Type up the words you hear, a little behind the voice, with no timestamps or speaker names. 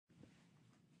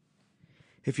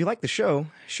If you like the show,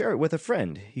 share it with a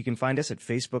friend. You can find us at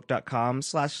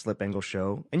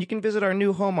facebook.com/slipangleshow, and you can visit our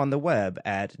new home on the web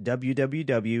at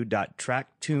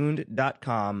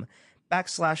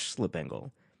www.tracktuned.com/slipangle.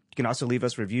 You can also leave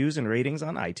us reviews and ratings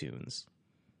on iTunes.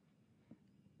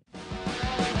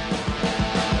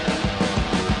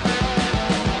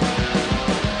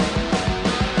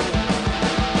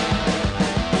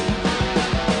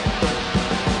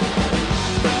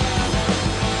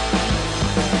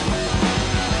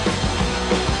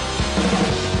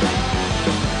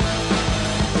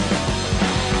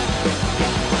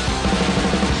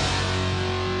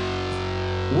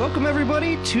 Welcome,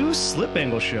 everybody, to Slip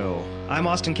Angle Show. I'm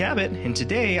Austin Cabot, and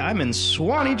today I'm in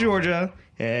Suwanee, Georgia,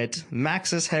 at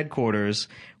Maxxis headquarters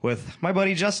with my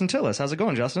buddy Justin Tilus. How's it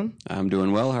going, Justin? I'm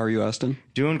doing well. How are you, Austin?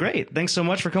 Doing great. Thanks so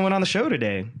much for coming on the show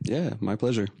today. Yeah, my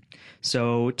pleasure.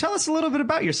 So tell us a little bit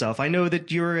about yourself. I know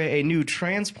that you're a new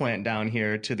transplant down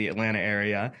here to the Atlanta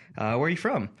area. Where are you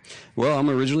from? Well, I'm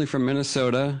originally from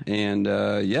Minnesota, and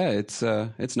yeah, it's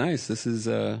nice. This is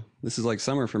like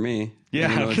summer for me.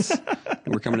 Yeah. You know,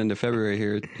 we're coming into February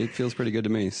here. It feels pretty good to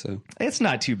me. So it's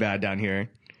not too bad down here.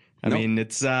 I mean,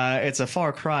 it's a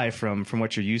far cry from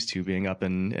what you're used to being up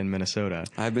in Minnesota.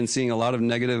 I've been seeing a lot of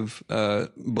negative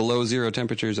below zero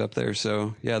temperatures up there.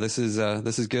 So yeah, this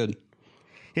is good.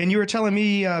 And you were telling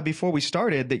me before we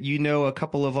started that you know a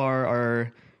couple of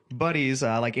our buddies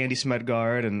like Andy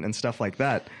Smedgard and stuff like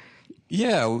that.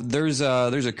 Yeah, there's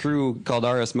a crew called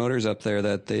RS Motors up there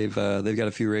that they've got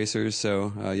a few racers.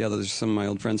 So yeah, those are some of my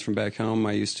old friends from back home.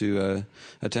 I used to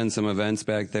attend some events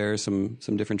back there, some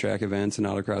different track events and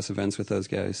autocross events with those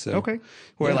guys. So okay,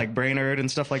 where like Brainerd and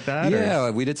stuff like that. Yeah,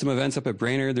 we did some events up at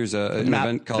Brainerd. There's an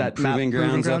event called Proving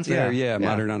Grounds up there. Yeah,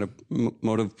 Modern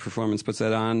Automotive Performance puts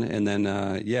that on, and then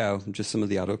yeah, just some of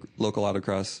the local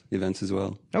autocross events as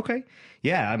well. Okay.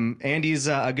 Yeah, Andy's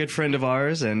a good friend of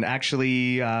ours, and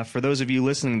actually, for those of you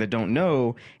listening that don't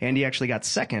know, Andy actually got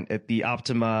second at the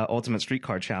Optima Ultimate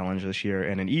Streetcar Challenge this year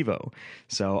in an Evo.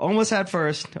 So almost had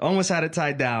first, almost had it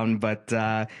tied down, but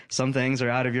some things are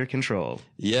out of your control.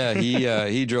 Yeah,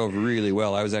 he drove really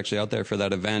well. I was actually out there for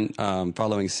that event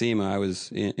following SEMA. I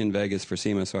was in Vegas for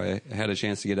SEMA, so I had a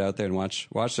chance to get out there and watch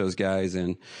those guys,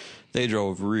 and they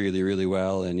drove really, really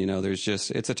well. And, you know,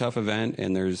 it's a tough event,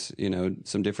 and there's, you know,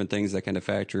 some different things that kind of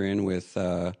factor in with,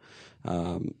 you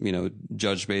know,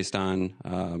 judged based on,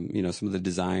 you know, some of the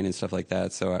design and stuff like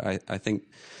that. So I think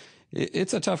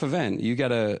it's a tough event. You got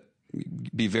to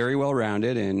be very well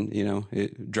rounded, and, you know,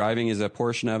 driving is a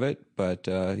portion of it, but,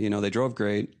 you know, they drove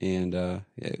great, and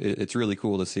it's really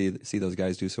cool to see those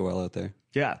guys do so well out there.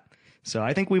 Yeah. So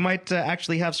I think we might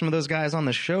actually have some of those guys on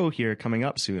the show here coming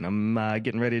up soon. I'm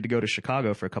getting ready to go to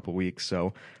Chicago for a couple weeks,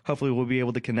 so hopefully we'll be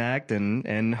able to connect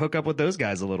and hook up with those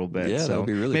guys a little bit. Yeah, so that would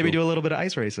be really maybe cool. Do a little bit of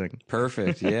ice racing.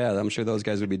 Perfect. Yeah, I'm sure those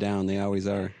guys would be down. They always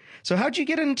are. So how'd you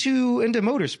get into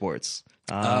motorsports?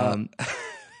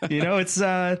 You know, it's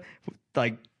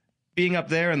like being up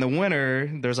there in the winter,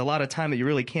 there's a lot of time that you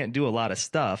really can't do a lot of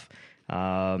stuff.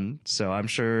 So I'm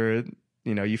sure,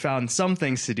 you know, you found some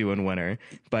things to do in winter,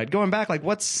 but going back, like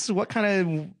what kind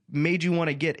of made you want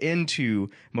to get into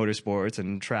motorsports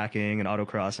and tracking and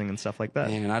autocrossing and stuff like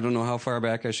that? And I don't know how far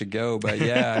back I should go, but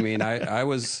yeah, I mean,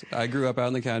 I grew up out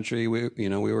in the country. We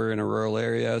were in a rural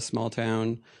area, small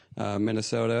town,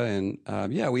 Minnesota. And,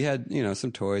 yeah, we had, you know,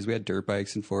 some toys. We had dirt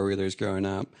bikes and four wheelers growing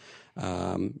up.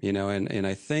 You know, and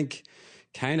I think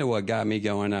kind of what got me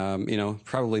going, you know,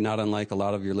 probably not unlike a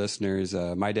lot of your listeners.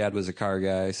 My dad was a car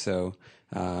guy, so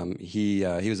he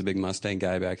was a big Mustang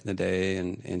guy back in the day,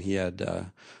 and he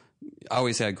had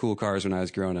always had cool cars when I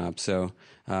was growing up. So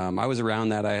I was around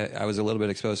that. I was a little bit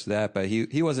exposed to that, but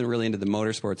he wasn't really into the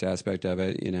motorsports aspect of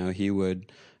it. You know, he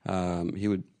would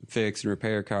fix and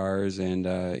repair cars, and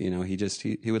you know,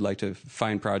 he would like to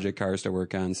find project cars to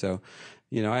work on. So,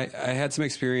 you know, I had some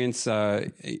experience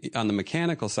on the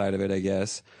mechanical side of it, I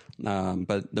guess,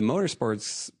 but the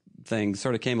motorsports thing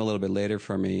sort of came a little bit later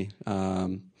for me.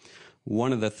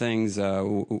 One of the things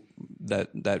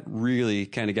that really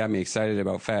kind of got me excited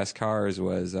about fast cars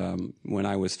was when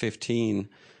I was 15.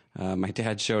 My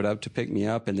dad showed up to pick me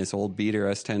up in this old Beater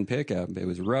S10 pickup. It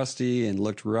was rusty and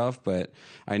looked rough, but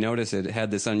I noticed it had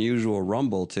this unusual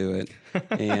rumble to it.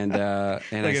 And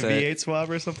like I said, a V8 swap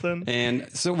or something? And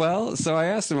so I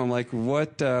asked him, I'm like,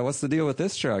 what's the deal with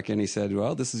this truck? And he said,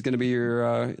 well, this is going to be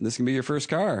your first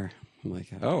car. I'm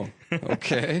like, oh,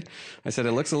 okay. I said,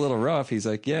 it looks a little rough. He's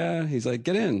like, yeah. He's like,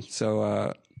 get in.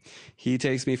 So he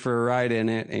takes me for a ride in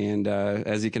it, and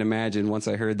as you can imagine, once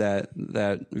I heard that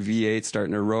V8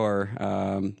 starting to roar,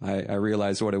 I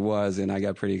realized what it was, and I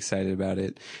got pretty excited about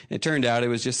it. It turned out it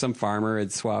was just some farmer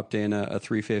had swapped in a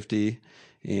 350,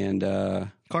 and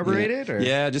Carbureted, or?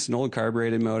 Yeah, just an old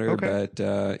carbureted motor, Okay. but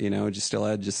just still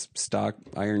had just stock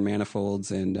iron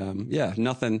manifolds, and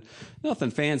nothing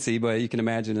fancy, but you can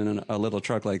imagine in a little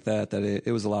truck like that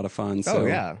it was a lot of fun. So Oh,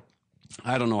 yeah.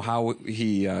 I don't know how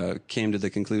he came to the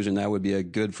conclusion that would be a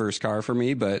good first car for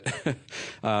me, but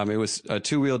it was a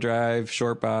 2-wheel drive,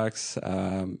 short box,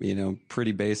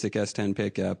 pretty basic S10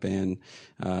 pickup, and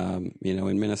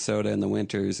in Minnesota in the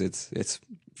winters, it's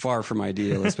far from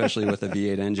ideal, especially with a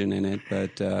V8 engine in it.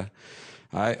 But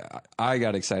I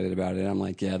got excited about it. I'm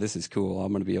like, yeah, this is cool.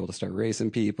 I'm going to be able to start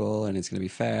racing people, and it's going to be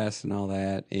fast and all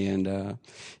that. And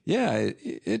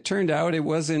it turned out it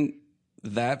wasn't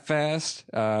that fast.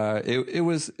 It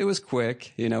was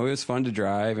quick. It was fun to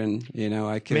drive, and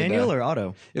I could Manual or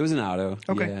auto? It was an auto.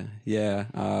 Okay. Yeah.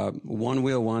 One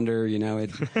wheel wonder.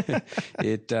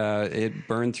 It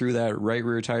burned through that right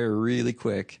rear tire really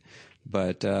quick.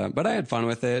 But I had fun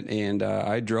with it, and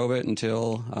I drove it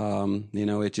until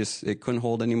it couldn't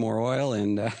hold any more oil,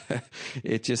 and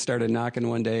it just started knocking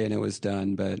one day, and it was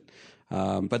done. But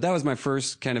that was my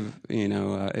first kind of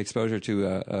exposure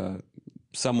to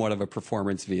somewhat of a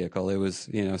performance vehicle. It was,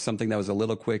 something that was a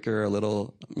little quicker, a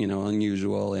little,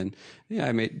 unusual. And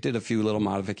I did a few little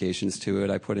modifications to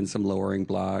it. I put in some lowering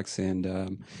blocks, and,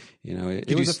 Did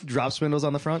you drop spindles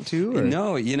on the front too? Or?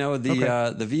 No, the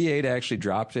V8 actually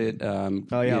dropped it, with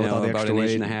all the about extra an inch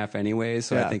weight. and a half anyway.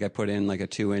 So Yeah. I think I put in like a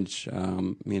 2-inch,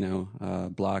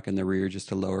 block in the rear just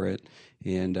to lower it.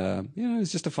 And, it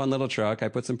was just a fun little truck. I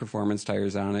put some performance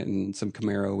tires on it and some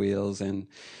Camaro wheels, and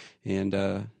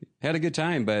had a good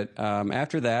time. But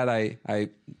after that, I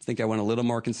think I went a little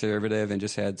more conservative and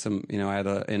just had some, I had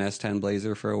an S10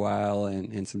 Blazer for a while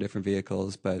and some different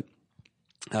vehicles. But,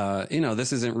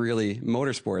 this isn't really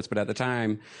motorsports. But at the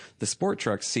time, the sport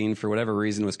truck scene, for whatever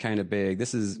reason, was kind of big.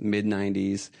 This is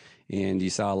mid-'90s. And you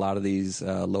saw a lot of these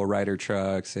lowrider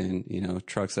trucks and,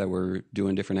 trucks that were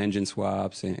doing different engine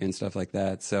swaps and stuff like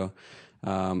that. So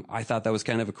I thought that was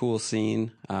kind of a cool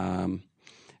scene.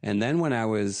 And then when I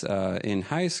was in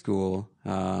high school,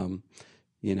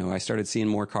 I started seeing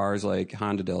more cars like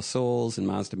Honda Del Sols and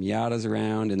Mazda Miatas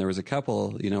around. And there was a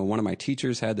couple, one of my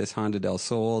teachers had this Honda Del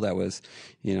Sol that was,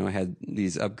 had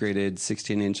these upgraded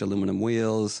 16-inch aluminum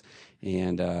wheels.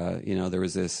 And, there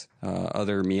was this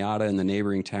other Miata in the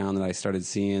neighboring town that I started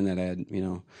seeing that had,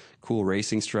 cool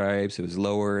racing stripes. It was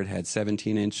lower. It had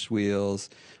 17-inch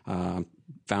wheels.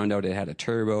 Found out it had a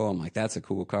turbo. I'm like, that's a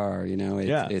cool car.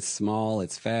 It's small,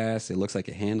 it's fast, it looks like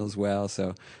it handles well.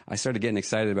 So I started getting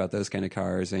excited about those kind of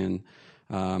cars. And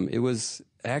it was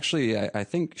actually, I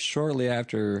think shortly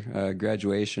after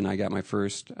graduation, I got my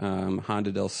first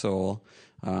Honda Del Sol.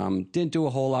 Didn't do a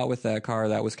whole lot with that car.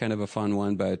 That was kind of a fun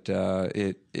one, but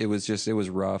it was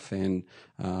rough, and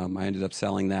I ended up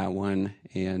selling that one.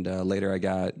 And later I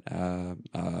got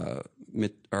an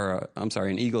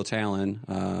Eagle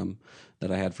Talon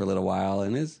that I had for a little while,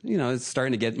 and it's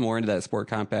starting to get more into that sport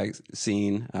compact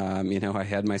scene. I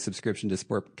had my subscription to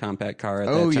Sport Compact Car at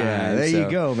that time. Oh yeah, there you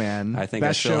go, man. I think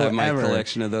Best I still have my ever.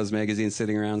 collection of those magazines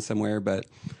sitting around somewhere, but.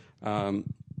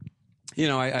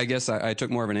 I guess I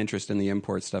took more of an interest in the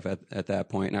import stuff at that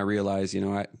point, and I realized,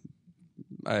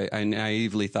 I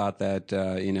naively thought that,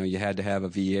 you had to have a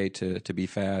V8 to be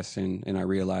fast, and I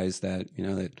realized that,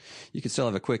 that you could still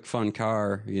have a quick, fun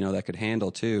car, that could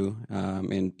handle too,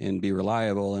 and be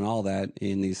reliable and all that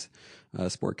in these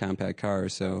sport compact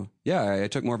cars. So, yeah, I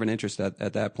took more of an interest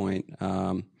at that point.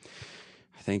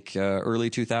 I think early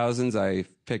 2000s, I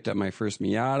picked up my first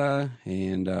Miata,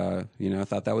 and I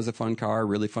thought that was a fun car,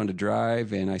 really fun to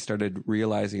drive. And I started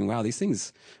realizing, wow, these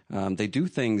things, they do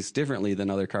things differently than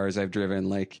other cars I've driven.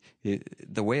 Like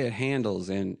the way it handles,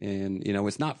 and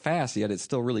it's not fast yet, it's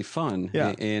still really fun.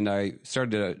 Yeah. And I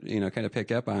started to kind of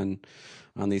pick up on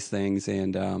these things,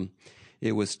 and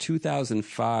it was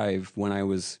 2005 when I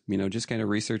was, just kind of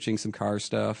researching some car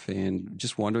stuff and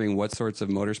just wondering what sorts of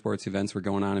motorsports events were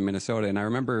going on in Minnesota. And I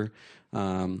remember,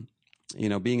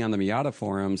 being on the Miata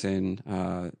forums and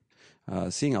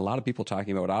seeing a lot of people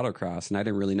talking about autocross, and I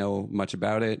didn't really know much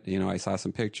about it. I saw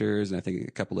some pictures and I think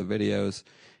a couple of videos,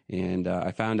 and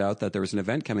I found out that there was an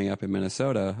event coming up in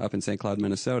Minnesota, up in St. Cloud,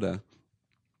 Minnesota.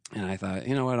 And I thought,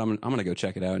 you know what, I'm going to go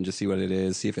check it out and just see what it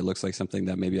is, see if it looks like something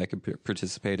that maybe I could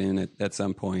participate in at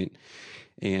some point.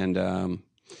 And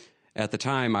at the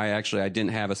time, I didn't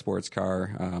have a sports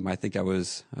car. I think I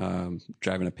was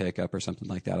driving a pickup or something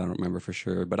like that. I don't remember for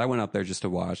sure. But I went up there just to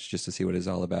watch, just to see what it's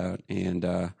all about. And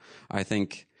I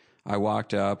think I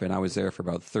walked up and I was there for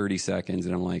about 30 seconds.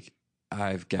 And I'm like,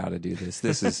 I've got to do this.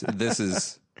 This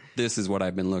is what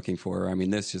I've been looking for. I mean,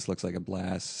 this just looks like a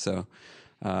blast. So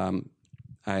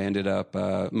I ended up,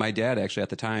 my dad actually at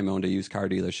the time owned a used car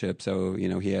dealership. So, you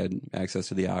know, he had access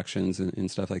to the auctions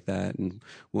and stuff like that. And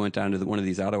we went down to one of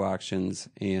these auto auctions,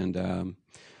 and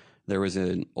there was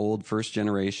an old first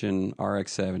generation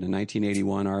RX-7, a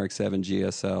 1981 RX-7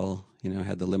 GSL, you know,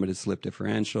 had the limited slip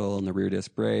differential and the rear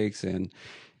disc brakes, and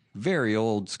very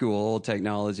old school, old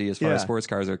technology as far as sports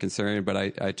cars are concerned. But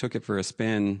I took it for a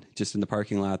spin just in the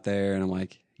parking lot there, and I'm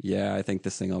like, yeah, I think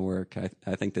this thing will work.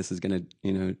 I think this is going to,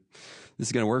 you know, this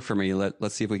is going to work for me.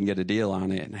 Let's see if we can get a deal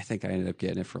on it. And I think I ended up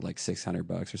getting it for like $600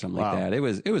 or something like that. It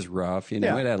was rough, you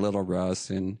know, it had a little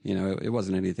rust, and, you know, it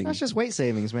wasn't anything. That's just weight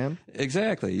savings, man.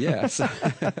 Exactly. Yeah.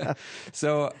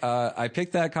 So, I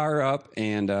picked that car up,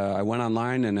 and I went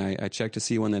online and I checked to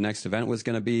see when the next event was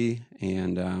going to be.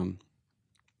 And,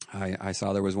 I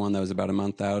saw there was one that was about a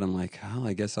month out. I'm like, oh,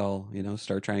 I guess I'll, you know,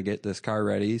 start trying to get this car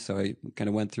ready. So I kind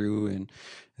of went through and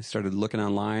I started looking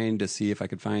online to see if I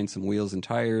could find some wheels and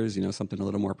tires, you know, something a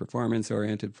little more performance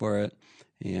oriented for it.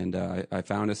 And I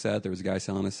found a set. There was a guy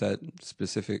selling a set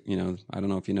specific, you know, I don't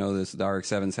know if you know this, the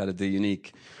RX-7s had the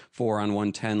unique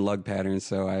 4-on-110 lug pattern.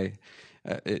 So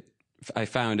I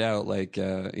found out, like,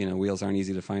 you know, wheels aren't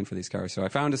easy to find for these cars. So I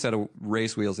found a set of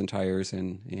race wheels and tires,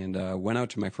 and went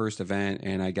out to my first event,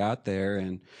 and I got there,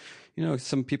 and, you know,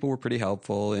 some people were pretty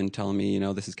helpful in telling me, you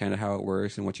know, this is kind of how it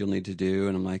works and what you'll need to do.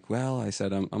 And I'm like, well, I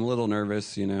said, I'm a little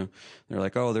nervous, you know. They're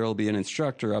like, oh, there'll be an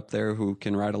instructor up there who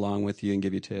can ride along with you and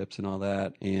give you tips and all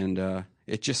that. And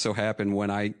it just so happened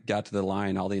when I got to the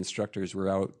line, all the instructors were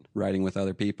out riding with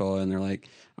other people, and they're like,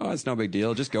 oh, it's no big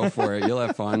deal. Just go for it. You'll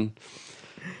have fun.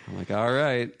 I'm like, all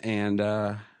right. And,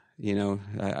 you know,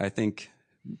 I think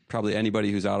probably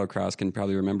anybody who's autocross can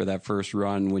probably remember that first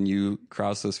run when you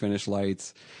cross those finish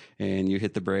lights and you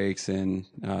hit the brakes, and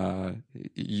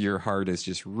your heart is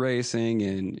just racing,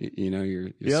 and, you know,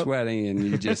 you're sweating,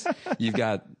 and you've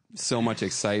got so much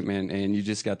excitement, and you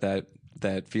just got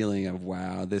that feeling of,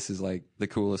 wow, this is like the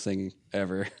coolest thing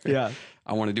ever. Yeah.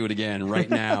 I want to do it again right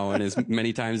now and as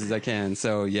many times as I can.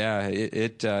 So yeah,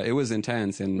 it was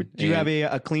intense. And did you have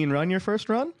a clean run your first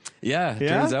run? Yeah,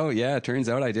 turns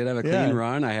out I did have a clean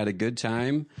run. I had a good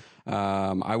time.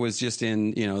 I was just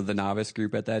in, you know, the novice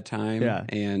group at that time. Yeah.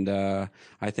 And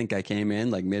I think I came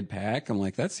in like mid-pack. I'm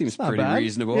like, that seems pretty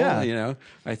reasonable. Yeah. You know,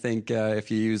 I think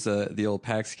if you use the old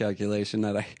PAX calculation,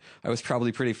 that I was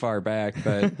probably pretty far back.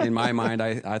 But in my mind,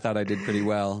 I thought I did pretty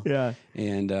well. Yeah.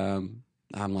 And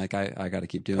I'm like, I got to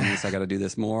keep doing this. I got to do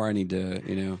this more. I need to,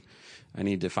 you know, I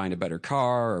need to find a better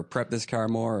car or prep this car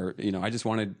more. Or, you know, I just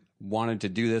wanted to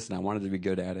do this, and I wanted to be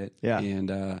good at it. Yeah.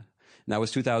 And that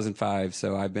was 2005.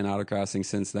 So I've been autocrossing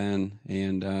since then.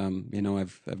 And, you know,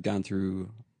 I've gone through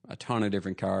a ton of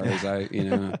different cars. I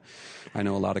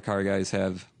know a lot of car guys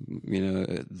have, you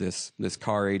know, this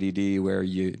car ADD where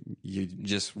you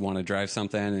just want to drive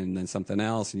something and then something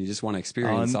else, and you just want to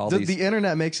experience all these. The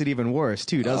internet makes it even worse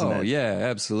too, doesn't it? Oh yeah,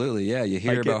 absolutely. Yeah, you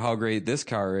hear about how great this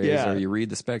car is, or you read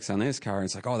the specs on this car, and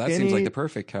it's like, oh, that seems like the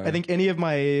perfect car. I think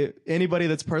anybody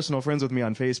that's personal friends with me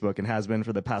on Facebook and has been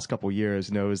for the past couple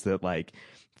years knows that, like,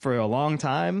 for a long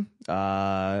time,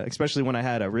 especially when I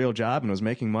had a real job and was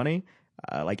making money,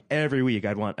 like every week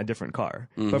I'd want a different car.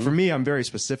 Mm-hmm. But for me, I'm very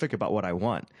specific about what I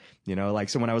want. You know, like,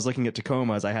 so when I was looking at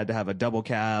Tacomas, I had to have a double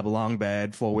cab, long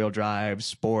bed, 4-wheel drive,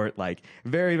 sport, like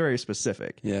very, very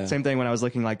specific. Yeah. Same thing when I was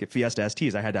looking like at Fiesta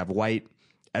STs, I had to have white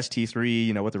ST3,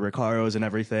 you know, with the Recaros and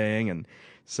everything. And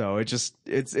so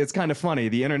it's kind of funny.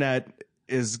 The internet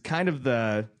is kind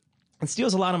of it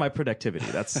steals a lot of my productivity.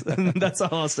 That's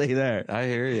all I'll say there. I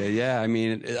hear you. Yeah. I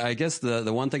mean, I guess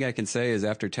the one thing I can say is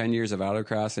after 10 years of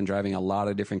autocross and driving a lot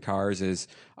of different cars is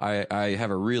I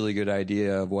have a really good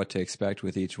idea of what to expect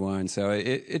with each one. So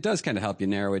it does kind of help you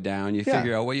narrow it down. You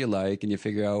figure out what you like, and you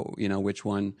figure out, you know, which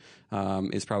one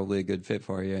is probably a good fit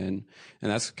for you. And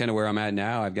that's kind of where I'm at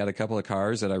now. I've got a couple of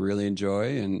cars that I really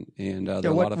enjoy, and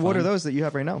they're a lot of fun. What are those that you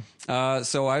have right now?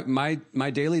 So my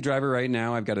daily driver right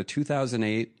now, I've got a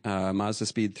 2008 Mazda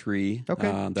Speed 3. Okay.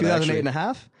 2008 and a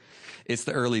half? It's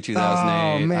the early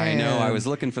 2008. Oh, man. I know. I was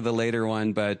looking for the later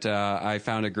one, but I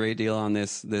found a great deal on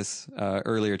this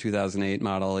earlier 2008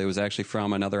 model. It was actually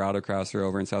from another autocrosser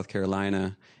over in South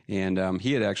Carolina, and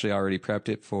he had actually already prepped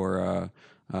it for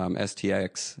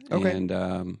STX. Okay.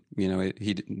 And you know,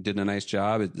 he did a nice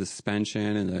job. The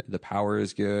suspension and the power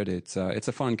is good. It's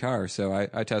a fun car. So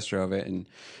I test drove it, and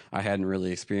I hadn't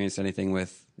really experienced anything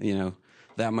with, you know,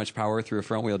 that much power through a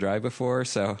front wheel drive before,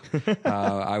 so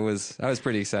I was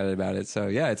pretty excited about it. So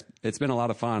yeah, it's been a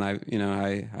lot of fun.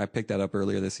 I picked that up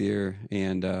earlier this year,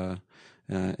 and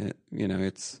you know,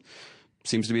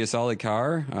 seems to be a solid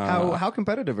car. How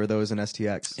competitive are those in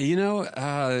STX?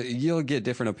 You'll get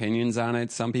different opinions on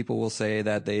it. Some people will say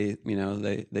that they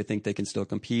think they can still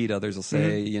compete. Others will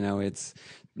say, it's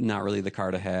not really the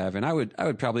car to have. And I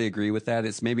would probably agree with that.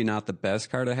 It's maybe not the best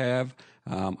car to have.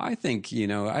 I think,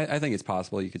 I think it's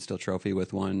possible you could still trophy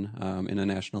with one in a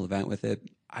national event with it.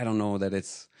 I don't know that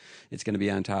it's going to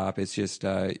be on top. It's just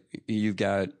you've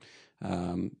got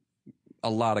a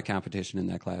lot of competition in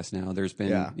that class now. There's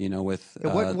been, with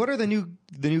what are the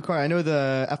new car? I know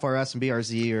the FRS and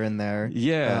BRZ are in there.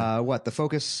 Yeah. The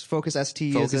Focus ST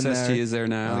Focus is in there. ST is there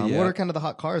now. Yeah. What are kind of the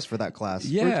hot cars for that class?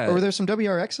 Yeah. Or were there some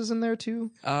WRXs in there too?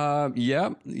 Yeah.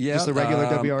 Just the regular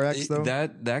WRX though.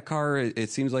 That car, it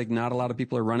seems like not a lot of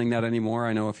people are running that anymore.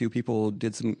 I know a few people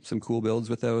did some cool builds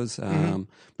with those.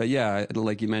 But yeah,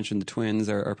 like you mentioned, the twins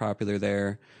are popular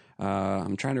there.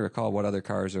 I'm trying to recall what other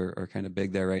cars are kind of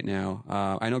big there right now.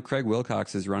 I know Craig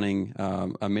Wilcox is running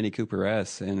a Mini Cooper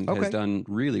S and has done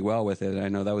really well with it. I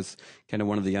know that was kind of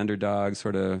one of the underdogs,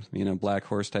 sort of black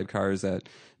horse type cars that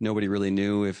nobody really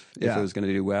knew if it was going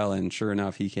to do well. And sure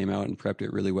enough, he came out and prepped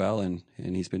it really well, and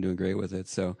he's been doing great with it.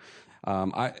 So.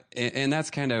 And that's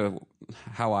kind of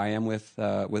how I am with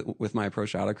my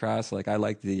approach to autocross. Like I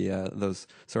like those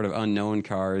sort of unknown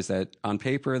cars that on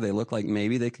paper they look like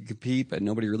maybe they could compete, but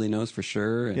nobody really knows for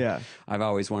sure. And I've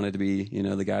always wanted to be,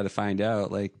 the guy to find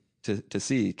out, like to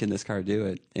see, can this car do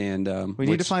it? And we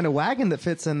need to find a wagon that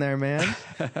fits in there, man.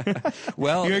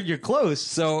 Well, you're close.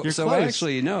 So close.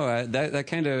 Actually, no, that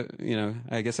kind of,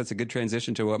 I guess that's a good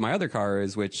transition to what my other car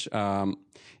is, which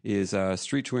is a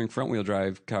street touring front wheel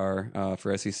drive car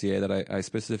for SCCA that I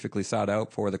specifically sought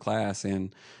out for the class.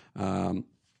 And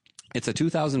it's a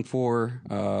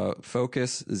 2004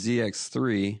 Focus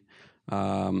ZX3.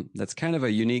 That's kind of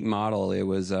a unique model. It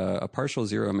was a partial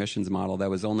zero emissions model that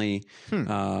was only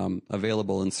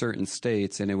available in certain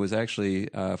states. And it was actually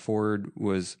Ford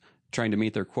was trying to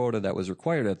meet their quota that was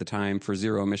required at the time for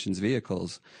zero emissions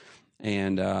vehicles.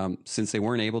 And since they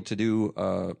weren't able to do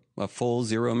a full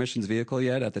zero emissions vehicle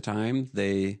yet at the time,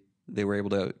 they were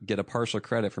able to get a partial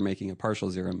credit for making a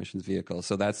partial zero emissions vehicle.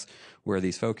 So that's where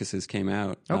these Focuses came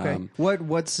out. Okay.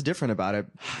 What's different about it?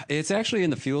 It's actually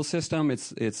in the fuel system. It's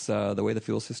the way the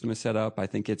fuel system is set up. I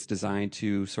think it's designed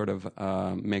to sort of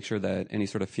make sure that any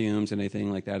sort of fumes and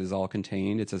anything like that is all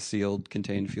contained. It's a sealed,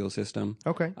 contained fuel system.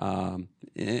 Okay.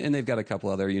 And they've got a couple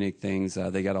other unique things.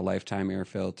 They got a lifetime air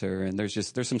filter, and there's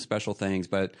some special things.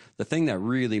 But the thing that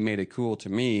really made it cool to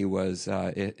me was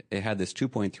it had this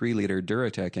 2.3 liter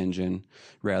Duratec engine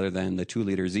rather than the 2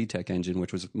 liter Z-Tech engine,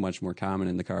 which was much more common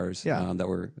in the cars that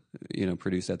were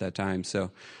produced at that time.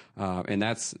 So, and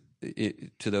that's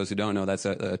to those who don't know, that's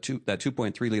that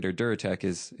 2.3 liter Duratec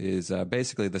is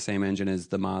basically the same engine as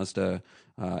the Mazda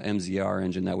MZR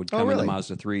engine that would come in the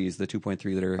Mazda 3s, the 2.3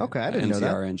 liter I didn't know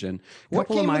that. MZR engine. A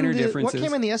couple of minor differences. What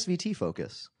came in the SVT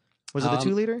Focus? Was it the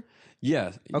 2 liter?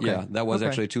 Yeah, that was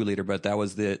actually a 2 liter, but that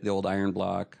was the old iron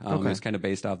block. It was kind of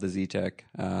based off the Z-Tech.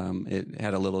 It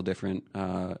had a little different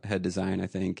head design, I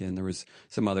think, and there was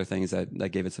some other things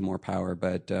that gave it some more power.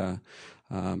 But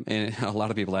and a lot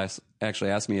of people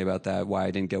actually asked me about that, why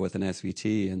I didn't go with an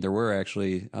SVT, and there were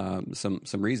actually some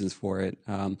reasons for it.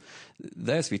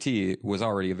 The SVT was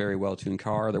already a very well-tuned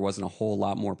car. There wasn't a whole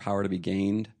lot more power to be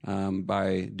gained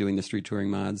by doing the street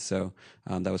touring mods, so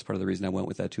that was part of the reason I went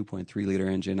with that 2.3 liter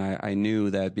engine. I knew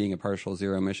that being a partial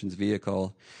zero emissions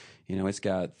vehicle, it's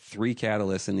got 3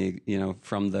 catalysts in the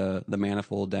from the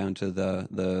manifold down to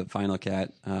the final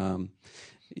cat.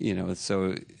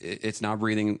 So it's not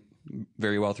breathing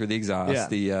very well through the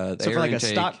exhaust. The so air for like intake,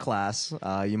 a stock class,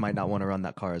 you might not want to run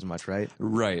that car as much, right?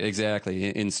 Right, exactly.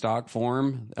 In stock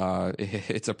form,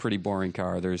 it's a pretty boring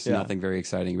car. There's nothing very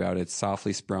exciting about it. It's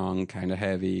softly sprung, kind of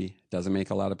heavy, doesn't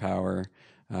make a lot of power.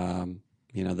 The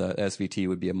SVT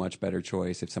would be a much better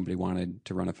choice if somebody wanted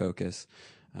to run a Focus.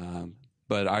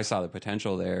 But I saw the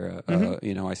potential there.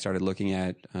 I started looking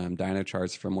at dyno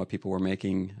charts from what people were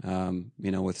making,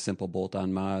 with simple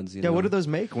bolt-on mods. What do those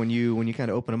make when you kind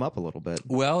of open them up a little bit?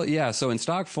 Well, yeah. So in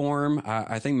stock form,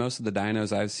 I think most of the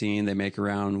dynos I've seen, they make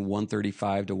around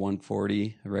 135 to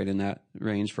 140, right in that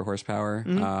range for horsepower.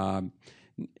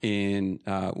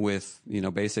 With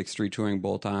basic street touring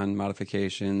bolt-on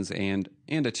modifications and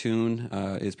a tune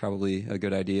is probably a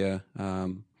good idea.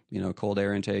 Cold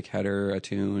air intake, header, a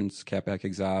tunes, catback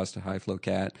exhaust, a high flow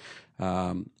cat.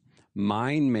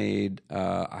 Mine made,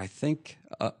 I think,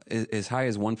 as high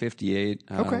as 158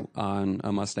 on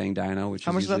a Mustang dyno, which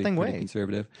how is much usually does that thing pretty weigh?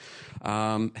 Conservative.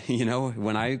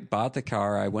 When I bought the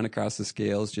car, I went across the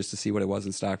scales just to see what it was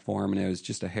in stock form, and it was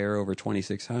just a hair over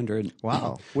 2,600.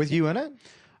 Wow. With you in it?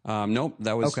 Nope,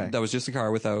 that was just a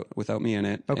car without me in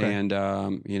it. Okay. And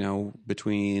you know,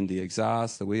 between the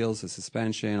exhaust, the wheels, the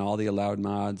suspension, all the allowed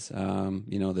mods,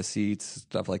 you know, the seats,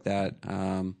 stuff like that,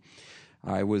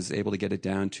 I was able to get it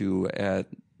down to, at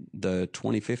the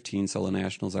 2015 Solo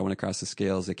Nationals, I went across the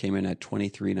scales. It came in at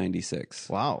 2396.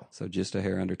 Wow. So just a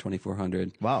hair under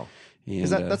 2400. Wow. And, Is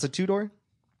that's a 2-door?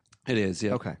 It is.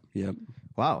 Yep. Okay. Yep.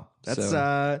 Wow, that's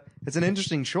it's an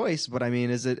interesting choice, but I mean,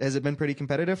 has it been pretty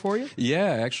competitive for you? Yeah,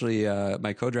 actually,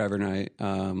 my co-driver and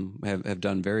I have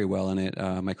done very well in it.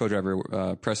 My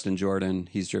co-driver, Preston Jordan,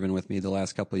 he's driven with me the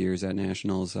last couple of years at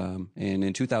Nationals. And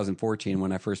in 2014,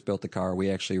 when I first built the car,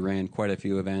 we actually ran quite a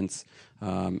few events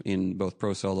in both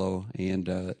Pro Solo and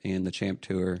the Champ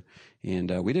Tour,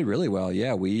 and we did really well.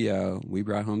 Yeah, we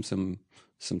brought home some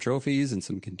trophies and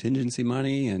some contingency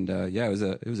money, and yeah,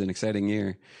 it was an exciting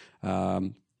year.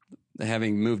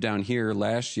 Having moved down here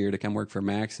last year to come work for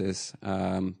Maxxis,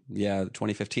 yeah,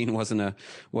 2015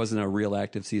 wasn't a real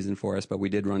active season for us, but we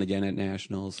did run again at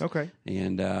Nationals. Okay.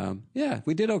 And yeah,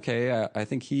 we did okay. I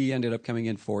think he ended up coming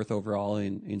in 4th overall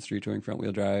in street touring front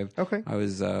wheel drive. Okay. I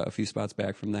was a few spots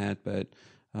back from that, but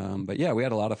yeah, we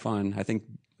had a lot of fun. I think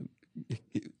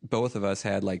both of us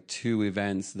had like 2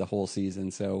 events the whole season,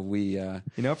 so we you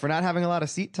know, for not having a lot of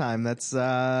seat time, that's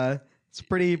it's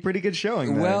pretty good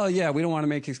showing there. Well, yeah, we don't want to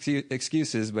make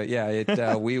excuses, but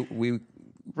yeah, we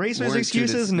racers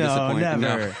excuses, no, never.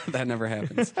 No, that never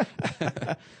happens.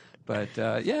 But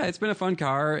yeah, it's been a fun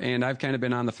car, and I've kind of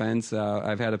been on the fence.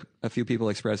 I've had a few people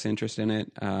express interest in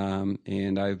it,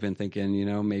 and I've been thinking, you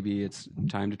know, maybe it's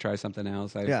time to try something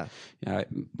else.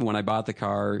 When I bought the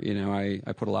car, you know,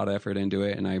 I put a lot of effort into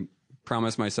it, and I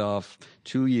promised myself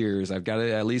 2 years. I've got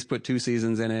to at least put 2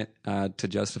 seasons in it to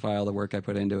justify all the work I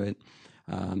put into it.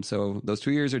 So those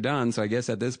 2 years are done. So I guess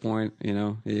at this point, you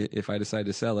know, if I decide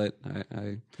to sell it,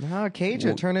 cage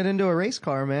it, turn it into a race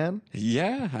car, man.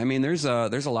 Yeah, I mean, there's a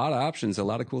lot of options, a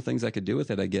lot of cool things I could do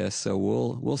with it, I guess. So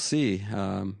we'll see.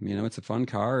 You know, it's a fun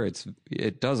car.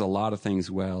 It does a lot of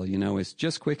things well. You know, it's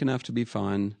just quick enough to be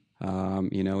fun.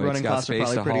 You know, running it's got costs are space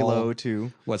probably to pretty haul. low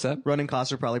too. What's that? Running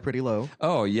costs are probably pretty low.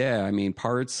 Oh yeah, I mean,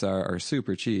 parts are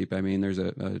super cheap. I mean, there's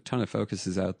a ton of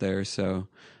Focuses out there, so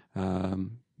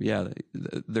yeah,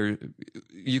 there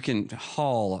you can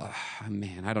haul.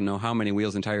 Man, I don't know how many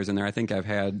wheels and tires in there. I think I've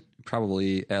had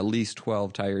probably at least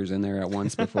 12 tires in there at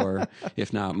once before,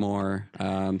 if not more.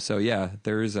 So yeah,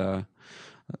 there's a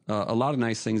lot of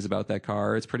nice things about that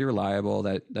car. It's pretty reliable.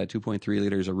 That 2.3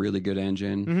 liter is a really good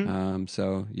engine. Mm-hmm.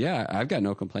 So yeah, I've got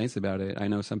no complaints about it. I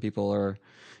know some people are,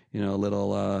 you know, a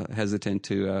little hesitant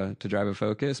to drive a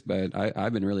Focus, but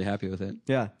I've been really happy with it.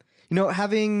 Yeah. You know,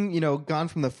 having, you know, gone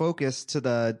from the Focus to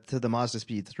the Mazda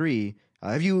Speed 3,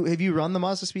 have you run the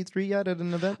Mazda Speed 3 yet at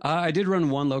an event? I did run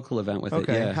one local event with it.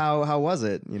 Okay. Yeah. How was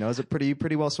it? You know, is it pretty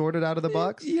well sorted out of the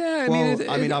box? Yeah.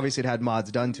 I mean, obviously it had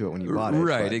mods done to it when you bought it.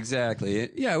 Right. But. Exactly.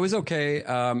 Yeah, it was okay.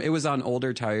 It was on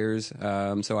older tires.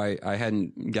 So I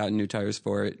hadn't gotten new tires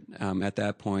for it, at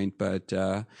that point, but,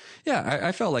 yeah,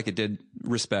 I felt like it did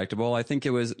respectable. I think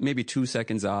it was maybe 2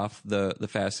 seconds off the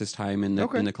fastest time in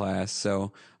the class.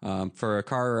 So, for a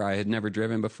car I had never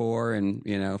driven before, and,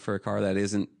 you know, for a car that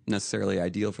isn't necessarily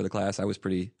ideal for the class, I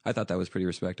thought that was pretty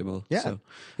respectable. Yeah. So.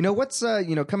 You know, what's,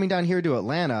 you know, coming down here to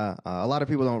Atlanta, a lot of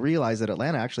people don't realize that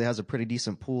Atlanta actually has a pretty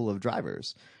decent pool of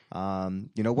drivers. You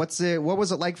know, what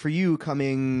was it like for you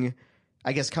coming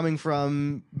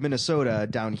from Minnesota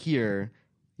down here,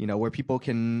 you know, where people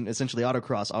can essentially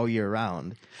autocross all year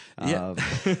round? Yeah.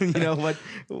 You know, what?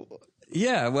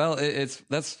 Yeah, well,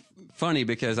 that's funny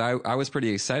because I was pretty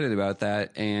excited about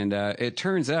that, and it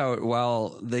turns out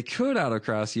while they could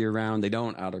autocross year round, they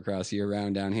don't autocross year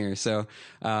round down here. So,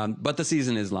 but the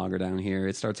season is longer down here.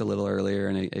 It starts a little earlier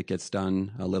and it gets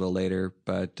done a little later.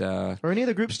 But are any of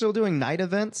the groups still doing night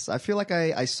events? I feel like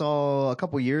I saw a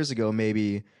couple years ago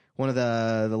maybe one of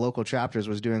the local chapters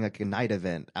was doing like a night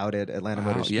event out at Atlanta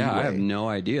Motor Speedway. Yeah, I have no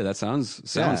idea. That sounds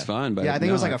fun. But yeah, I think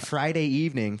it was like a Friday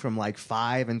evening from like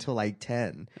 5 until like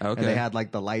 10. Okay. And they had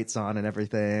like the lights on and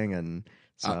everything, and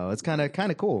so it's kind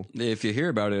of cool. If you hear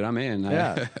about it, I'm in.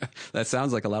 Yeah. That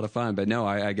sounds like a lot of fun. But no,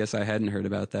 I guess I hadn't heard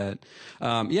about that.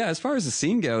 Yeah, as far as the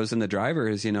scene goes and the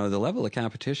drivers, you know, the level of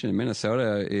competition in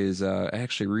Minnesota is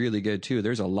actually really good too.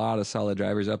 There's a lot of solid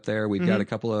drivers up there. We've got a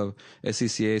couple of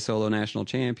SCCA solo national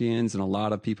champions and a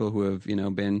lot of people who have, you know,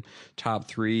 been top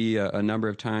 3 a number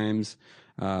of times.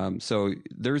 So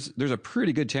there's a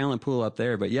pretty good talent pool up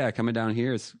there, but yeah, coming down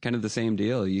here, it's kind of the same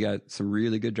deal. You got some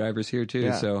really good drivers here too.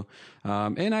 Yeah. So,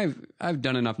 and I've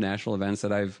done enough national events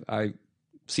that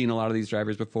seen a lot of these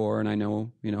drivers before, and I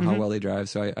know, how well they drive.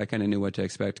 So I kind of knew what to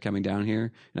expect coming down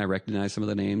here, and I recognized some of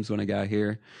the names when I got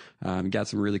here. Got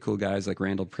some really cool guys like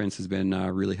Randall Prince has been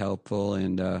really helpful,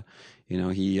 and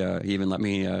he even let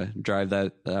me drive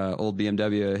that old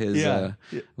BMW. His the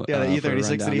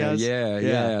E36 that he has.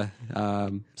 Yeah.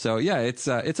 So yeah, it's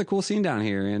a cool scene down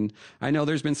here, and I know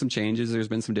there's been some changes. There's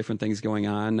been some different things going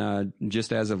on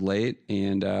just as of late,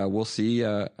 and we'll see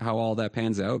how all that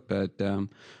pans out. But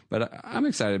I'm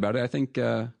excited about it. I think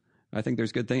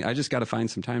there's good things. I just got to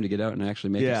find some time to get out and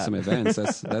actually make some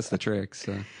events. That's the trick.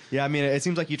 So yeah, I mean, it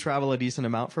seems like you travel a decent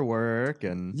amount for work,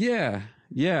 and yeah,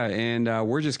 and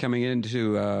we're just coming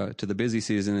into to the busy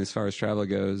season as far as travel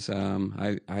goes.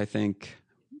 I think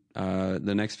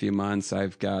the next few months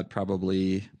I've got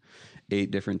probably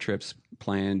 8 different trips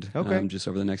planned. Just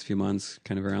over the next few months,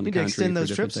 kind of around the country. You need to extend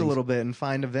those trips a little bit and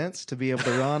find events to be able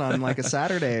to run on like a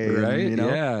Saturday, right? And,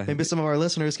 yeah, maybe some of our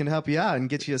listeners can help you out and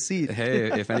get you a seat.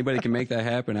 Hey, if anybody can make that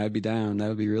happen, I'd be down. That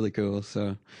would be really cool.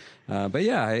 So. But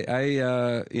yeah,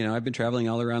 I've been traveling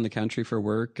all around the country for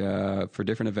work, for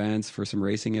different events, for some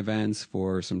racing events,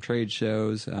 for some trade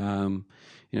shows.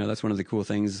 That's one of the cool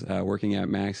things working at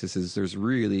Maxxis is there's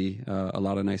really a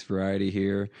lot of nice variety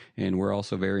here, and we're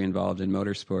also very involved in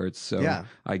motorsports. So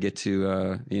I get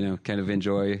to kind of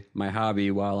enjoy my hobby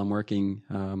while I'm working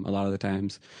a lot of the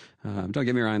times. Don't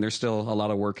get me wrong, there's still a lot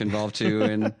of work involved too,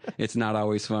 and it's not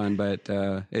always fun, but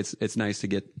it's nice to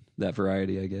get that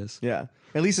variety, I guess. Yeah.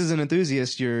 At least as an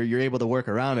enthusiast, you're able to work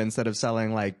around it instead of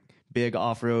selling like big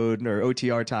off-road or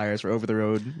OTR tires for over the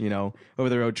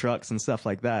road trucks and stuff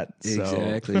like that. So,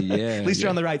 exactly. Yeah. At least you're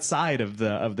on the right side of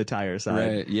the tire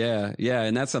side. Right. Yeah. Yeah.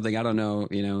 And that's something I don't know.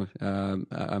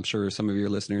 I'm sure some of your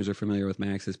listeners are familiar with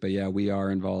Maxxis, but yeah, we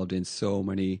are involved in so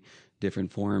many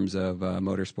different forms of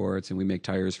motorsports, and we make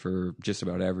tires for just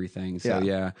about everything.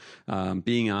 So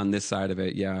being on this side of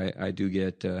it, I do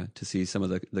get to see some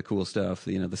of the cool stuff,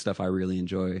 the stuff I really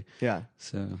enjoy. Yeah.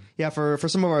 So for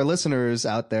some of our listeners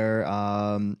out there,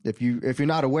 if you're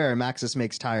not aware, Maxxis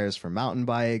makes tires for mountain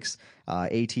bikes,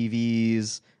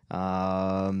 ATVs,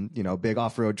 big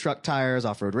off-road truck tires,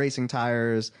 off-road racing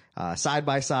tires,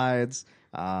 side-by-sides.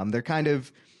 They're kind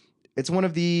of,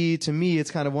 to me,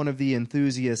 it's kind of one of the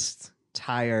enthusiast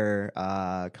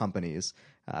tire companies,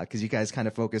 because you guys kind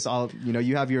of focus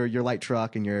you have your light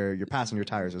truck and your passenger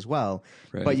tires as well,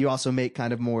 right. But you also make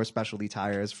kind of more specialty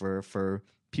tires for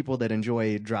people that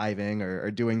enjoy driving or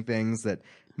doing things that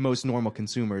most normal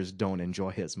consumers don't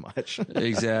enjoy as much.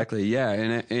 Exactly. Yeah.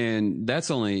 And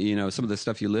that's only, some of the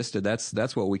stuff you listed,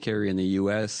 that's what we carry in the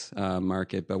US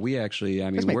market, but we actually, you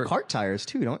make cart tires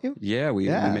too, don't you? Yeah, we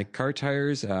make cart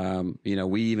tires.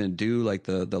 We even do like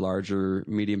the larger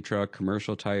medium truck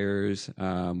commercial tires.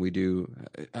 We do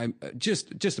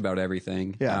just about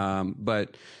everything. Yeah.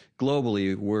 But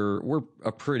globally, we're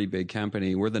a pretty big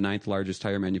company. We're the 9th largest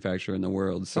tire manufacturer in the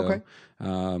world. So,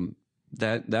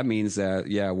 that means that,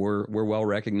 we're well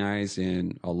recognized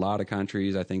in a lot of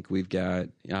countries. I think we've got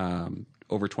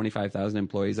over 25,000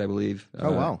 employees, I believe,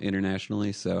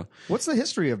 internationally. So what's the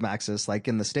history of Maxxis, like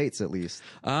in the States at least?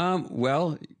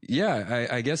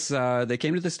 I guess they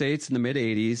came to the States in the mid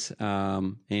 80s.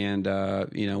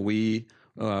 We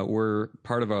were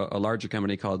part of a larger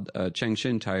company called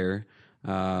Changshin Tire.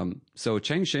 So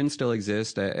Changshin still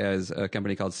exists as a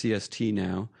company called CST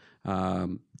now.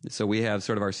 So we have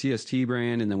sort of our CST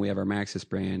brand, and then we have our Maxxis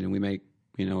brand, and we make,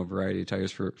 a variety of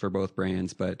tires for both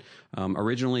brands. But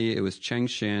originally it was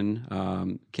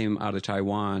Changshin, came out of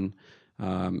Taiwan.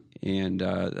 And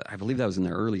I believe that was in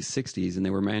the early 60s, and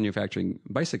they were manufacturing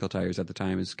bicycle tires at the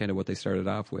time is kind of what they started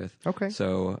off with. Okay.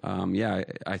 So,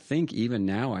 I think even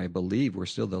now, I believe we're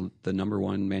still the number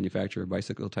one manufacturer of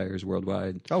bicycle tires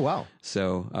worldwide. Oh, wow.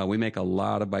 So we make a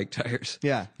lot of bike tires.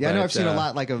 Yeah. Yeah, I know I've seen a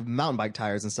lot like of mountain bike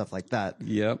tires and stuff like that.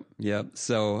 Yep.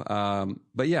 So,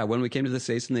 when we came to the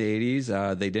States in the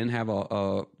 80s, they didn't have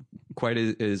a quite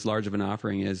as large of an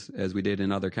offering as we did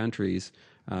in other countries.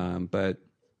 But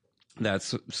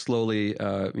that's slowly,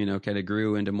 kind of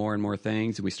grew into more and more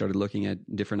things. We started looking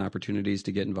at different opportunities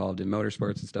to get involved in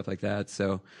motorsports and stuff like that.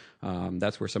 So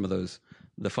that's where some of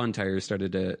the fun tires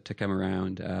started to come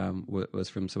around, was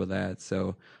from some of that.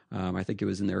 So I think it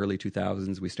was in the early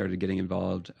 2000s we started getting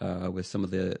involved with some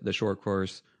of the short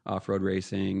course off-road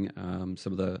racing,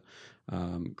 some of the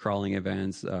crawling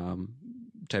events,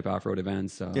 type off-road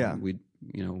events.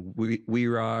 We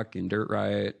Rock and Dirt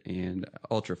Riot and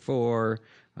Ultra 4.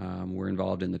 We're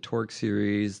involved in the Torque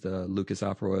series, the Lucas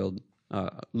Off-Road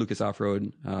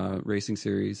racing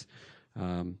series.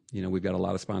 We've got a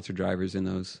lot of sponsored drivers in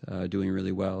those doing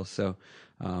really well. So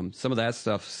some of that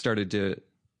stuff started to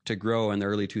to grow in the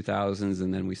early 2000s,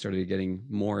 and then we started getting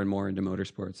more and more into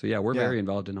motorsports. So yeah, we're very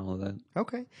involved in all of that.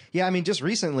 Okay. Yeah, I mean, just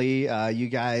recently, you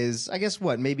guys, I guess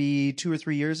maybe 2 or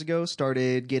 3 years ago,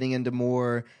 started getting into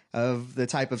more of the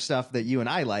type of stuff that you and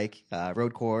I like,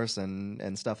 road course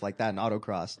and stuff like that, and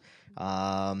autocross.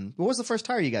 What was the first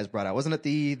tire you guys brought out? Wasn't it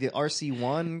the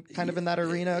RC1 kind of in that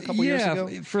arena a couple years ago?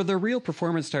 Yeah, for the real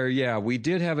performance tire, yeah, we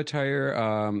did have a tire,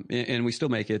 and we still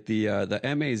make it. The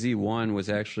MAZ1 was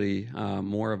actually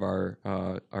more of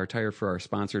our tire for our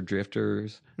sponsored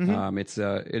drifters. Mm-hmm.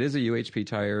 It is a UHP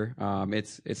tire.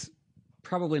 It's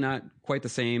probably not quite the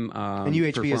same. And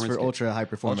UHP is for ultra high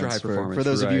performance. Ultra high performance. For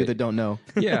those of you that don't know.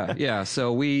 Yeah.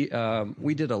 So we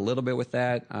did a little bit with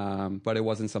that, but it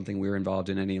wasn't something we were involved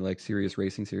in any like serious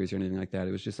racing series or anything like that.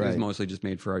 It was just it was mostly just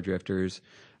made for our drifters.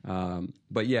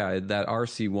 But yeah, that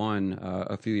RC1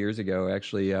 a few years ago,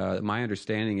 actually, my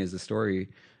understanding is the story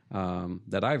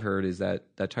that I've heard is that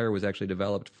tire was actually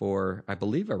developed for, I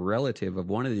believe, a relative of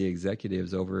one of the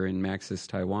executives over in Maxxis,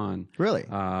 Taiwan. Really?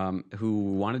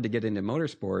 Who wanted to get into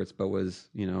motorsports, but was,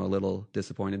 a little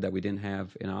disappointed that we didn't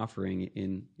have an offering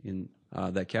in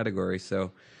that category.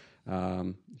 So,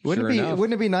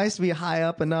 wouldn't it be nice to be high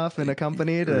up enough in a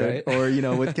company to,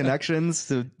 or with connections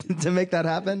to make that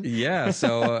happen? Yeah.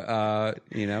 So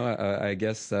I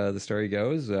guess the story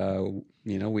goes,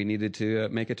 we needed to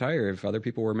make a tire. If other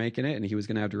people were making it and he was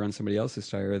going to have to run somebody else's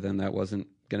tire, then that wasn't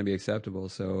going to be acceptable.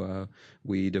 So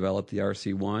we developed the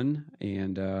RC1,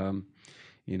 and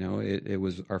it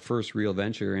was our first real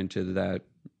venture into that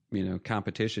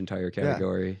competition tire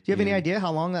category. Do you have any idea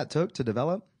how long that took to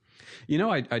develop?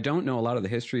 I don't know a lot of the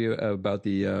history about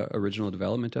the original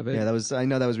development of it. Yeah, I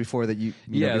know that was before that you.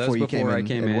 Before you came I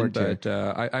came in, but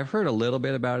I've heard a little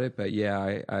bit about it. But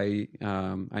yeah, I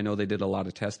know they did a lot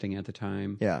of testing at the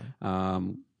time. Yeah.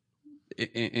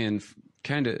 And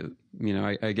kind of,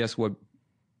 I guess what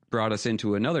brought us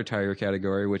into another tire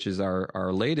category, which is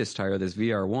our latest tire, this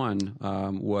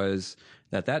VR1, was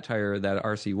that tire, that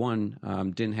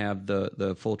RC1, didn't have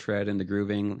the full tread and the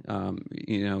grooving,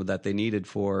 that they needed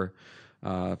for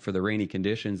the rainy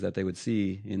conditions that they would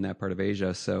see in that part of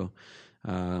Asia. So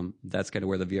that's kind of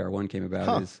where the VR1 came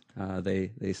about. Is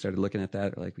they started looking at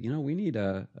that like, we need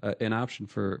an option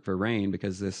for rain,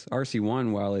 because this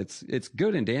RC1, while it's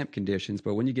good in damp conditions,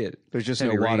 but when you get there's just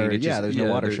no water. There's no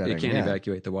water shedding. It can't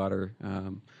evacuate the water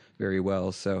very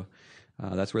well. So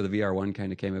that's where the VR1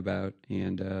 kind of came about.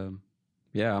 And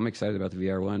I'm excited about the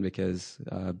VR1 because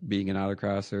being an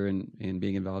autocrosser and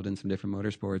being involved in some different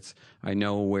motorsports, I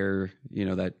know where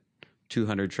that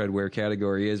 200 tread wear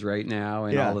category is right now,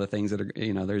 and all of the things that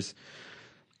are, there's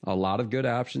a lot of good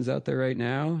options out there right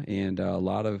now, and a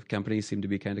lot of companies seem to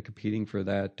be kind of competing for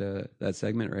that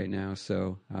segment right now.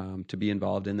 So to be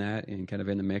involved in that and kind of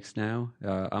in the mix now,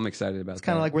 I'm excited about. It's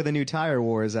kind of like where the new tire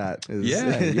war is at.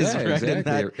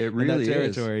 Exactly. It really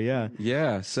is.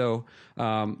 Yeah. So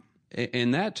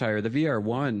in that tire, the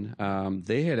VR1,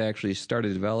 they had actually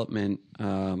started development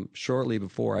shortly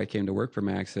before I came to work for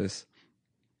Maxxis.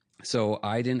 So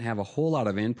I didn't have a whole lot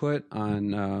of input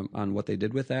on what they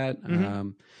did with that,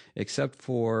 except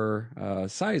for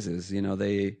sizes.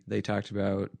 They talked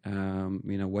about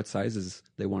what sizes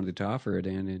they wanted to offer it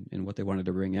in and what they wanted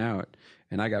to bring out,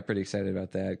 and I got pretty excited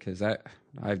about that because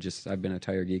I've been a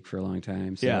tire geek for a long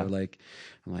time. So I'm like,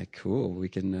 cool, we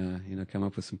can come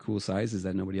up with some cool sizes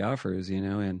that nobody offers.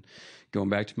 And going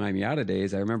back to my Miata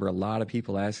days, I remember a lot of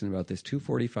people asking about this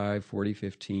 245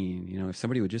 4015. If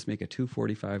somebody would just make a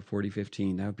 245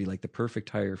 4015, that would be like the perfect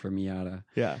tire for Miata.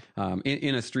 Yeah.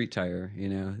 In a street tire,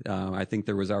 I think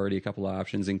there was already a couple of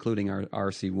options, including our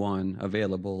RC1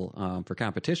 available for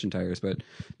competition tires, but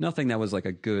nothing that was like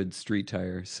a good street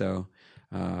tire. So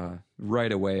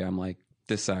right away, I'm like,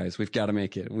 this size, we've got to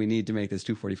make it. We need to make this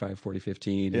 245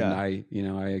 4015. And I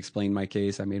explained my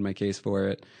case. I made my case for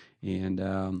it. And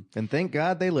thank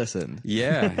God they listened.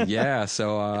 Yeah.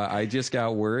 So I just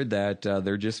got word that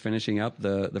they're just finishing up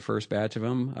the first batch of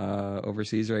them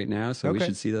overseas right now. So we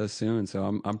should see those soon.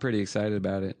 So I'm pretty excited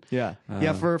about it. Yeah.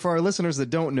 For our listeners that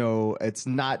don't know, it's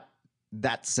not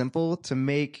that simple to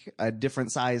make a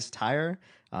different size tire.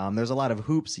 There's a lot of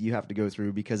hoops that you have to go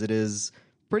through because it is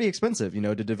pretty expensive,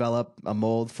 to develop a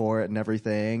mold for it and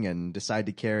everything, and decide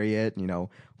to carry it,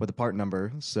 with a part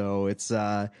number. So it's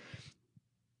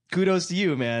kudos to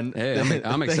you, man. Hey,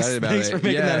 I'm excited about thanks it. For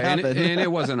making that happen. And it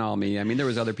wasn't all me. I mean, there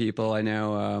was other people. I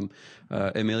know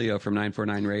Emilio from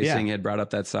 949 Racing had brought up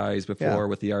that size before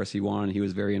with the RC1. He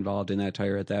was very involved in that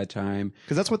tire at that time.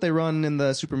 Because that's what they run in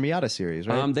the Super Miata series,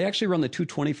 right? They actually run the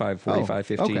 225 45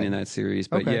 15 in that series.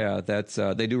 But that's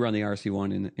they do run the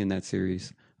RC1 in that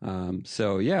series.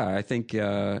 So yeah, I think,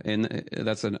 and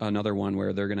that's another one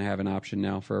where they're going to have an option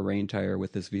now for a rain tire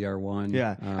with this VR1.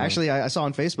 Yeah. Actually, I saw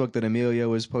on Facebook that Amelia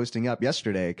was posting up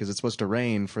yesterday because it's supposed to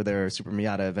rain for their Super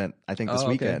Miata event, I think this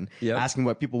weekend, asking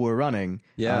what people were running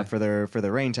for their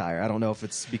rain tire. I don't know if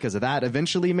it's because of that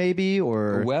eventually maybe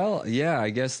or. Well, yeah, I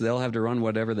guess they'll have to run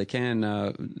whatever they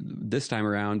can this time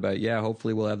around. But yeah,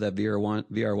 hopefully we'll have that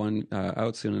VR1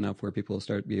 out soon enough where people will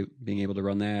start being able to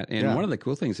run that. And one of the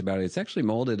cool things about it, it's actually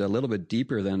molded a little bit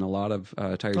deeper than a lot of tires in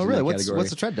that category. What's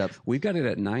the tread depth? We've got it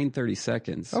at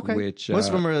 9/32, which most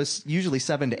of them are usually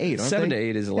 7 to 8. 7 to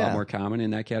 8 is a lot more common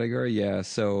in that category. Yeah,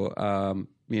 so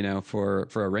for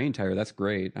a rain tire, that's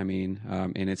great. I mean,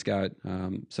 and it's got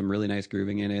some really nice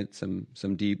grooving in it,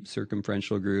 some deep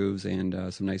circumferential grooves,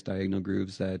 and some nice diagonal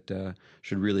grooves that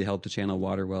should really help to channel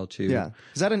water well too. Yeah,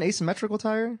 is that an asymmetrical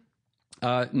tire?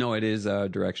 No, it is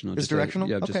directional. It's directional?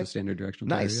 Just a standard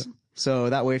directional tire. Nice. Yep. So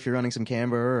that way, if you're running some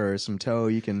camber or some tow,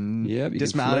 you can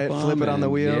dismount it, flip it on the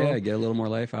wheel. Yeah, get a little more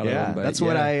life out of them. But that's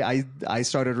what I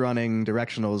started running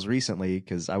directionals recently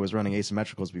because I was running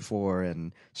asymmetricals before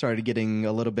and started getting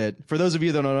a little bit. For those of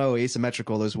you that don't know,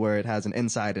 asymmetrical is where it has an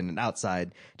inside and an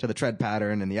outside to the tread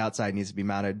pattern, and the outside needs to be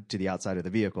mounted to the outside of the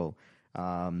vehicle.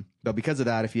 But because of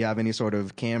that, if you have any sort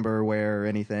of camber wear or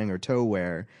anything or tow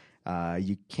wear,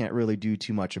 you can't really do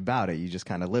too much about it. You just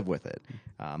kind of live with it.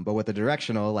 But with the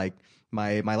directional, like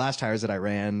my last tires that I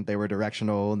ran, they were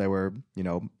directional. They were,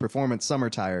 performance summer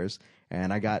tires,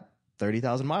 and I got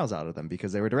 30,000 miles out of them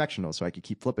because they were directional. So I could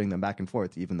keep flipping them back and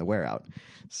forth, even the wear out.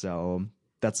 So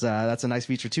that's a nice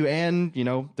feature too. And,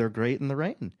 they're great in the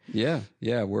rain. Yeah.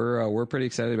 We're pretty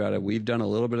excited about it. We've done a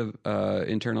little bit of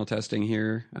internal testing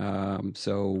here.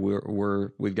 So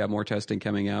we've got more testing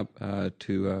coming up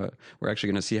we're actually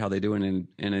going to see how they do in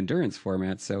an endurance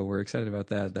format. So we're excited about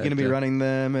that. Going to be running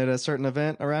them at a certain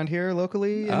event around here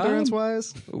locally, endurance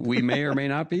wise? We may or may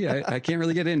not be. I can't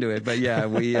really get into it, but yeah,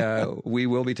 we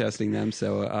will be testing them.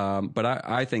 So, but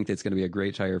I think it's going to be a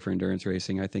great tire for endurance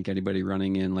racing. I think anybody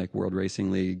running in like World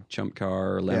Racing League, Chump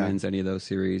Car, Lemons, any of those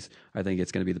series, I think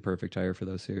it's going to be the perfect tire for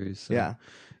those series. So,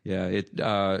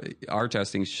 our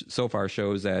testing so far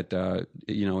shows that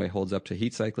it holds up to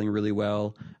heat cycling really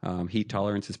well. Heat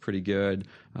tolerance is pretty good.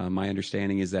 My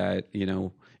understanding is that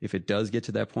if it does get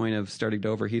to that point of starting to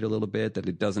overheat a little bit, that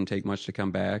it doesn't take much to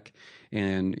come back,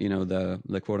 and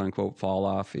the quote unquote fall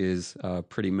off is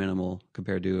pretty minimal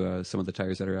compared to some of the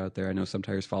tires that are out there. I know some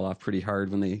tires fall off pretty hard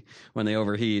when they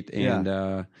overheat,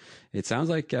 and it sounds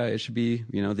like it should be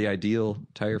the ideal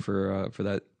tire for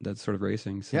that sort of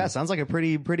racing. So. Yeah, it sounds like a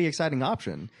pretty exciting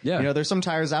option. Yeah, there's some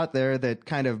tires out there that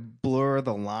kind of blur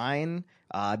the line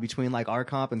between like R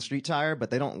comp and street tire,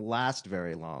 but they don't last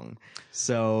very long.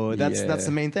 So that's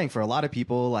the main thing for a lot of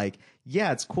people. Like,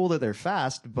 yeah, it's cool that they're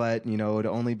fast, but to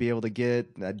only be able to get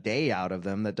a day out of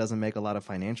them, that doesn't make a lot of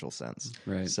financial sense.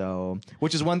 Right. So,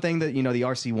 which is one thing that the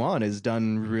RC1 has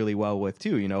done really well with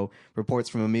too. Reports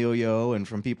from Emilio and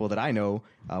from people that I know.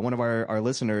 One of our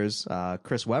listeners,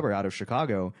 Chris Weber out of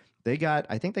Chicago.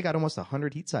 I think they got almost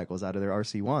 100 heat cycles out of their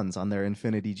RC1s on their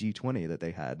Infinity G20 that they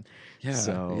had.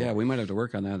 Yeah, we might have to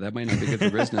work on that. That might not be good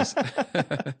for business.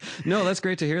 No, that's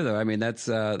great to hear, though. I mean, that's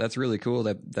really cool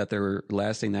that they're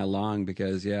lasting that long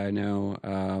because, I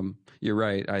know you're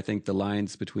right. I think the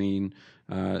lines between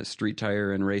street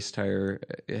tire and race tire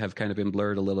have kind of been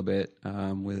blurred a little bit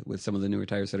with some of the newer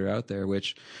tires that are out there,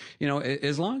 which,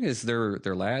 as long as they're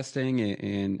lasting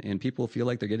and people feel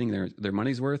like they're getting their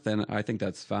money's worth, then I think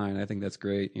that's fine. I think that's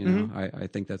great. I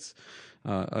think that's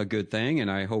a good thing,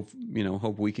 and I hope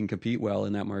we can compete well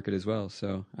in that market as well.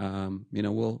 So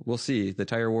we'll see. The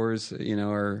tire wars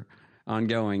are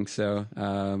ongoing, so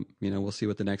we'll see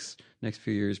what the next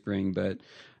few years bring, but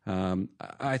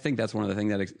I think that's one of the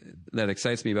things that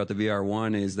excites me about the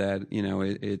VR1 is that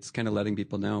it's kind of letting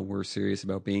people know we're serious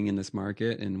about being in this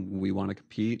market and we want to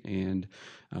compete, and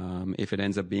if it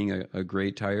ends up being a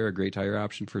great tire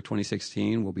option for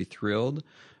 2016, we'll be thrilled,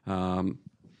 and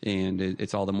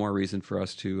it's all the more reason for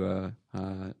us to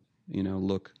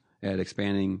look at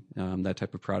expanding that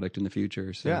type of product in the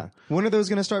future. So. Yeah. When are those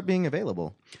going to start being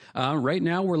available? Right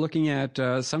now, we're looking at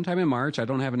sometime in March. I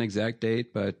don't have an exact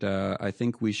date, but I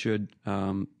think we should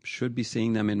be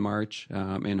seeing them in March,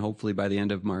 and hopefully by the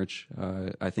end of March,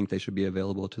 I think they should be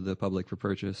available to the public for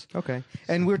purchase. Okay.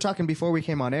 And we were talking before we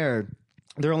came on air.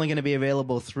 They're only going to be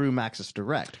available through Maxxis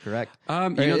Direct, correct?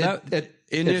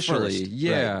 Initially, first,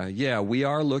 right. We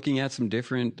are looking at some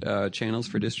different channels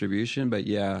for distribution, but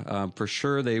for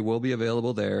sure they will be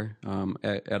available there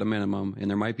at a minimum, and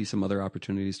there might be some other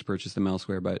opportunities to purchase them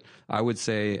elsewhere. But I would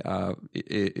say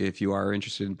if you are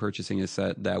interested in purchasing a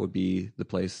set, that would be the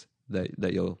place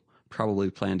that you'll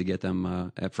probably plan to get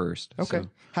them at first. Okay. So,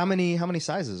 How many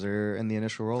sizes are in the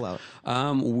initial rollout?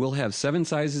 we'll have 7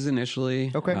 sizes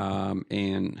initially. Okay.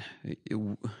 And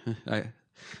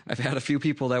I've had a few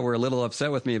people that were a little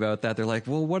upset with me about that. They're like,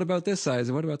 well, what about this size?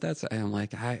 And what about that size? And I'm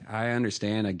like, I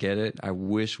understand. I get it. I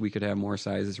wish we could have more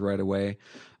sizes right away.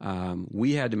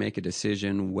 We had to make a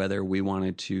decision whether we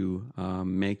wanted to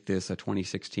make this a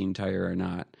 2016 tire or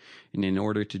not. And in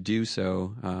order to do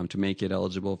so, to make it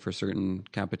eligible for certain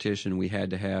competition, we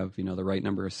had to have, the right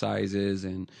number of sizes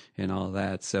and all of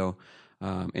that. So,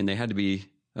 and they had to be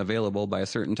available by a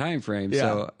certain time frame.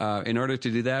 Yeah. So in order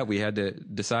to do that, we had to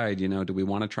decide, do we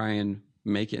want to try and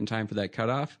make it in time for that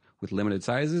cutoff with limited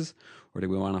sizes, or do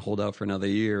we want to hold out for another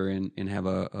year and have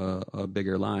a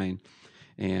bigger line?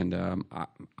 And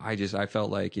I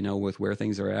felt like, with where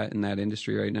things are at in that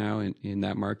industry right now, in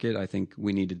that market, I think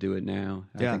we need to do it now.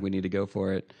 I think we need to go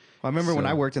for it. Well, I remember when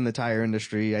I worked in the tire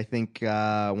industry, I think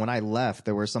when I left,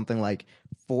 there were something like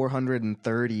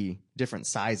 430 different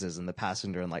sizes in the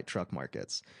passenger and light truck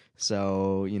markets.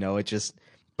 So,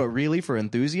 but really for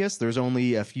enthusiasts, there's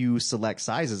only a few select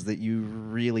sizes that you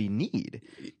really need.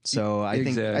 So I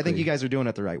think you guys are doing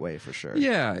it the right way for sure.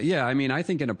 Yeah. I mean, I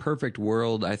think in a perfect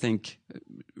world, I think,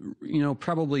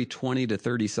 probably 20 to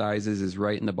 30 sizes is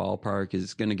right in the ballpark,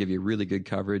 is going to give you really good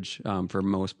coverage for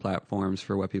most platforms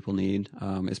for what people need,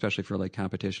 especially for like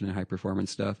competition and high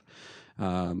performance stuff.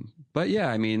 But yeah,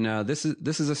 I mean, this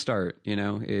is a start,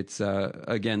 it's,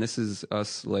 again, this is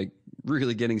us like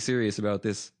really getting serious about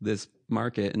this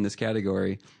market and this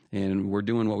category. And we're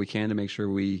doing what we can to make sure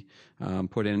we,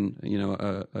 put in,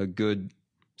 a good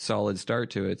solid start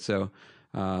to it. So,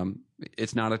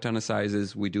 it's not a ton of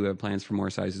sizes. We do have plans for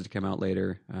more sizes to come out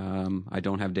later. I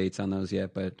don't have dates on those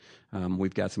yet, but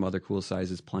we've got some other cool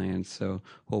sizes planned. So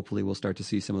hopefully we'll start to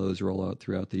see some of those roll out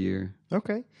throughout the year.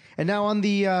 Okay. And now on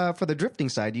the for the drifting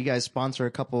side, you guys sponsor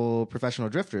a couple professional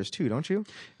drifters too, don't you?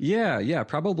 Yeah.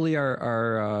 Probably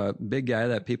our big guy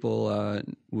that people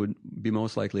would be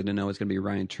most likely to know is going to be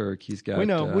Ryan Turk. He's got we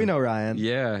know Ryan.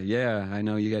 Yeah. I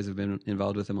know you guys have been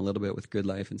involved with him a little bit with Good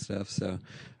Life and stuff. So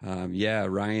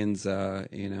Ryan's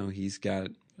he's got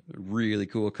a really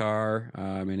cool car,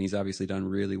 and he's obviously done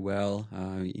really well.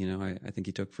 I think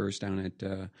he took first down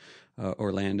at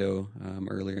Orlando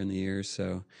earlier in the year.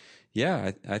 So,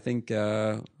 yeah, I think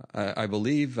I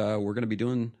believe we're going to be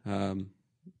doing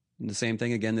the same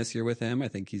thing again this year with him. I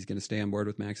think he's going to stay on board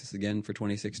with Maxxis again for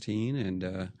 2016,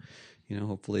 and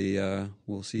hopefully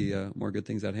we'll see more good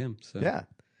things out of him. So yeah.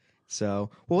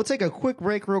 So we'll take a quick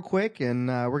break real quick, and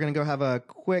we're going to go have a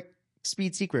quick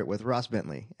Speed Secret with Ross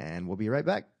Bentley, and we'll be right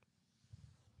back.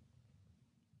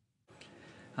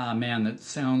 Man, that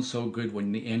sounds so good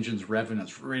when the engine's revving.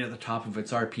 It's right at the top of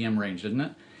its RPM range, doesn't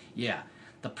it? Yeah.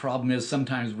 The problem is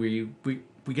sometimes we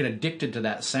get addicted to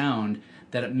that sound,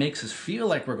 that it makes us feel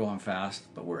like we're going fast,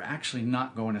 but we're actually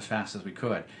not going as fast as we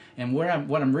could. And what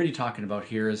I'm really talking about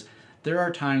here is there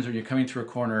are times when you're coming through a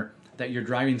corner that you're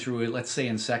driving through, let's say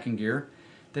in second gear,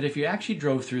 that if you actually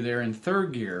drove through there in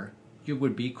third gear, you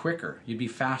would be quicker. You'd be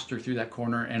faster through that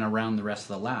corner and around the rest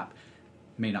of the lap.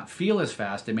 It may not feel as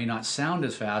fast, it may not sound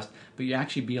as fast, but you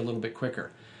actually be a little bit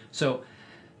quicker. So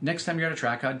next time you're at a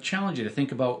track, I'd challenge you to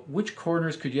think about which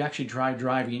corners could you actually try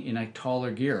driving in a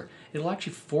taller gear. It'll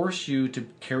actually force you to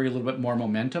carry a little bit more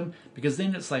momentum, because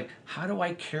then it's like, how do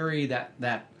I carry that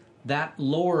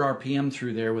lower RPM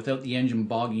through there without the engine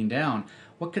bogging down?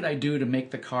 What could I do to make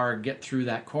the car get through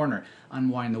that corner?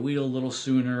 Unwind the wheel a little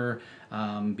sooner,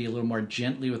 be a little more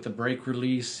gently with the brake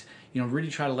release. Really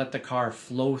try to let the car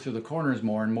flow through the corners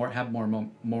more and have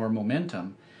more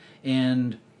momentum,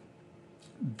 and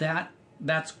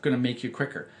that's going to make you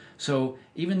quicker. So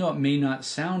even though it may not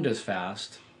sound as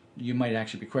fast, you might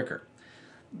actually be quicker.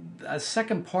 A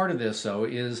second part of this, though,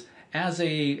 is as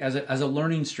a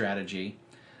learning strategy.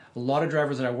 A lot of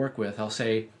drivers that I work with, I'll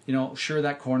say, sure,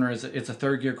 that corner it's a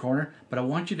third gear corner, but I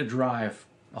want you to drive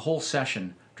a whole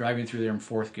session driving through there in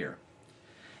fourth gear.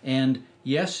 And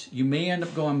yes, you may end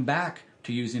up going back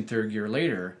to using third gear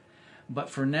later, but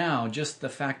for now, just the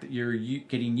fact that you're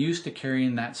getting used to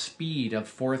carrying that speed of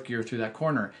fourth gear through that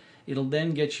corner, it'll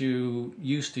then get you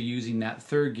used to using that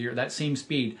third gear, that same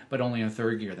speed, but only in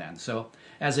third gear then. So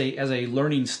as a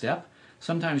learning step,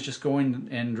 sometimes just going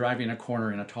and driving a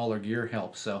corner in a taller gear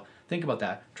helps. So think about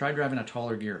that. Try driving a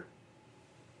taller gear.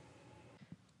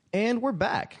 And we're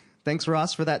back. Thanks,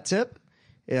 Ross, for that tip.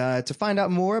 To find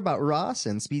out more about Ross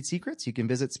and Speed Secrets, you can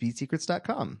visit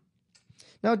speedsecrets.com.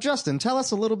 Now, Justin, tell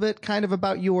us a little bit kind of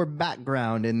about your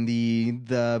background in the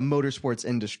motorsports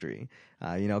industry.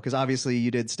 Because obviously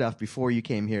you did stuff before you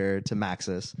came here to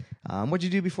Maxxis. What'd you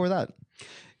do before that?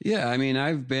 Yeah, I mean,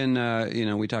 I've been,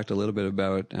 we talked a little bit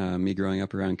about me growing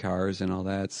up around cars and all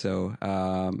that. So,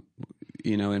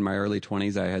 in my early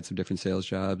 20s, I had some different sales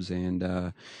jobs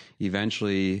and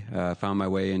eventually found my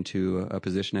way into a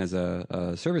position as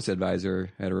a service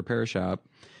advisor at a repair shop.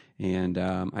 And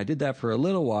I did that for a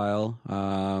little while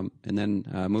and then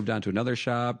moved on to another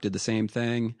shop, did the same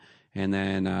thing. And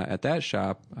then at that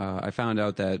shop, I found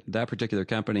out that that particular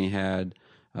company had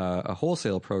a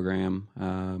wholesale program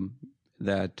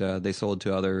that they sold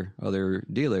to other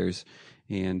dealers.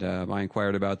 And I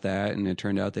inquired about that, and it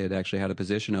turned out they had actually had a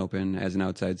position open as an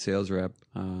outside sales rep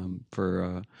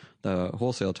for the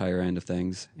wholesale tire end of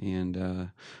things. And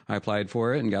I applied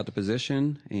for it and got the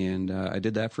position, and I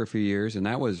did that for a few years, and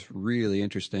that was really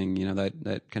interesting.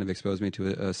 That kind of exposed me to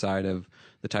a side of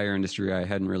the tire industry I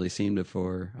hadn't really seen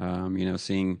before.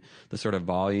 Seeing the sort of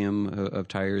volume of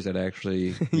tires that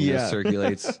actually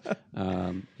circulates.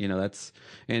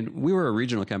 And we were a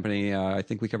regional company. I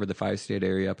think we covered the 5-state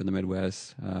area up in the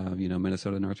Midwest.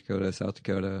 Minnesota, North Dakota, South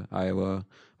Dakota, Iowa,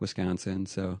 Wisconsin.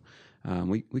 So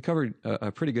we covered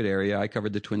a pretty good area. I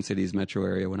covered the Twin Cities metro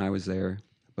area when I was there,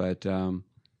 but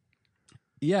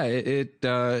it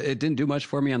didn't do much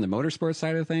for me on the motorsport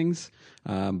side of things,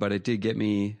 but it did get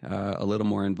me a little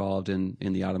more involved in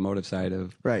the automotive side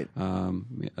of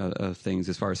things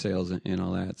as far as sales and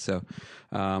all that. So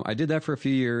I did that for a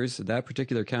few years. That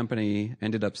particular company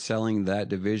ended up selling that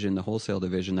division, the wholesale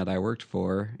division that I worked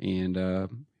for, and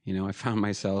I found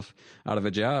myself out of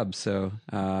a job. So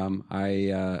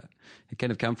I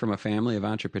kind of come from a family of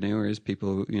entrepreneurs,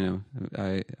 people who,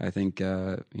 I think,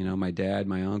 my dad,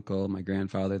 my uncle, my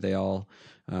grandfather, they all,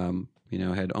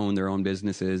 had owned their own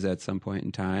businesses at some point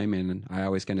in time. And I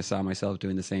always kind of saw myself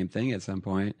doing the same thing at some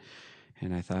point.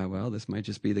 And I thought, well, this might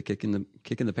just be the kick in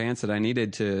the pants that I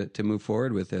needed to move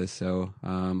forward with this. So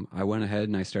I went ahead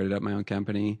and I started up my own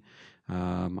company.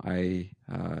 I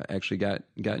actually got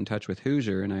in touch with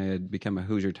Hoosier, and I had become a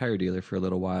Hoosier tire dealer for a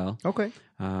little while. Okay.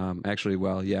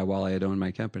 While I had owned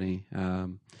my company.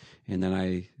 And then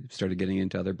I started getting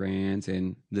into other brands,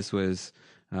 and this was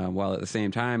while at the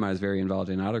same time I was very involved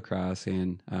in autocross,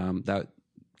 and that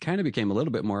kind of became a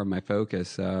little bit more of my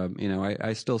focus.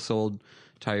 I still sold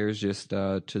tires just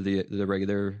to the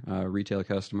regular retail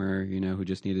customer, who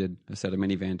just needed a set of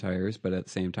minivan tires, but at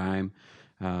the same time,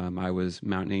 I was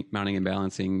mounting and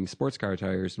balancing sports car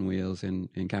tires and wheels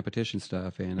and competition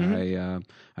stuff. And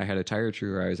I had a tire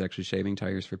true where I was actually shaving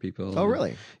tires for people. Oh,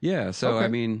 really? Yeah. So, okay. I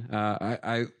mean,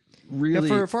 I really...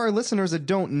 Now for our listeners that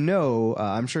don't know,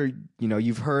 I'm sure,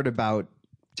 you've heard about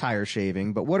tire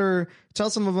shaving, but tell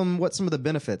some of them what some of the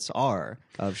benefits are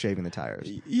of shaving the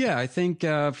tires. Yeah, I think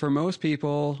for most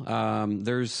people,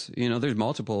 there's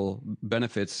multiple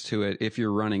benefits to it if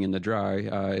you're running in the dry.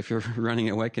 If you're running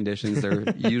in wet conditions, they're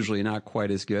usually not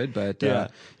quite as good. But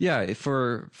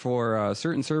for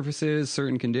certain surfaces,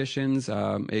 certain conditions,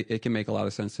 it can make a lot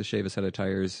of sense to shave a set of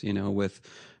tires. With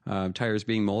tires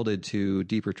being molded to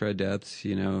deeper tread depths,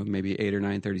 maybe 8 or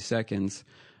 9 30-seconds.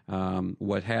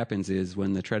 What happens is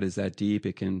when the tread is that deep,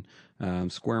 it can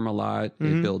squirm a lot.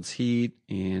 It builds heat,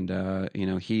 and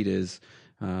heat is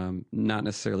not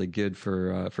necessarily good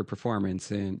for performance.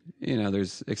 And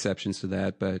there's exceptions to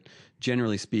that, but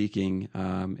generally speaking,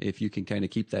 if you can kind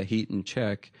of keep that heat in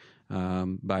check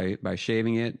by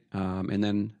shaving it, and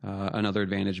then another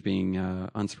advantage being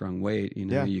unsprung weight.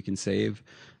 You can save.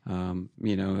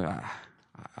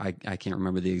 I can't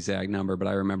remember the exact number, but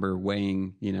I remember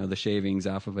weighing, the shavings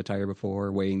off of a tire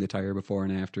before, weighing the tire before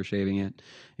and after shaving it.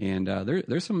 And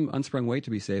there's some unsprung weight to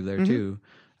be saved there too.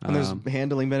 And there's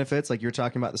handling benefits, like you're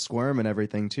talking about the squirm and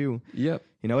everything too. Yep.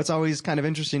 It's always kind of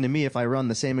interesting to me if I run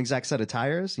the same exact set of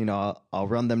tires, I'll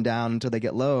run them down until they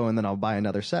get low, and then I'll buy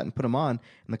another set and put them on,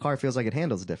 and the car feels like it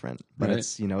handles different. But right.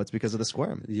 it's because of the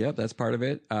squirm. Yep, that's part of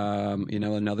it.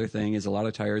 Another thing is a lot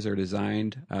of tires are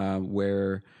designed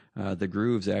where the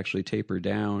grooves actually taper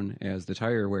down as the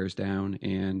tire wears down,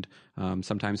 and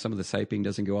sometimes some of the siping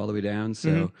doesn't go all the way down,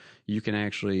 so you can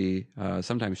actually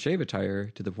sometimes shave a tire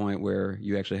to the point where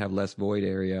you actually have less void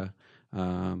area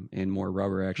and more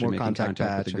rubber actually more making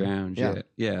contact with the ground.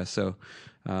 Yeah. So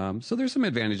there's some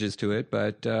advantages to it,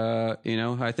 but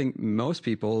I think most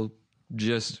people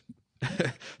just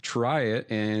try it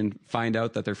and find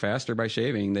out that they're faster by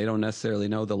shaving. They don't necessarily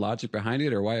know the logic behind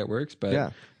it or why it works,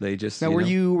 but they just... Now, were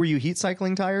you heat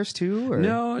cycling tires too? Or?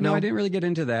 No, I didn't really get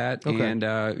into that. Okay. And,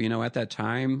 at that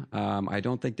time, I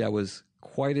don't think that was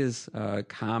quite as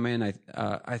common.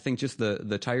 I think just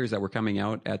the tires that were coming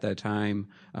out at that time,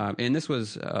 and this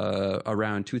was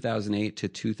around 2008 to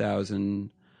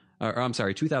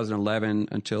 2011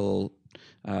 until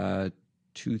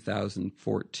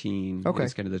 2014. Okay.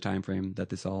 Was kind of the time frame that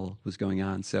this all was going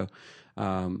on. So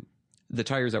the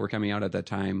tires that were coming out at that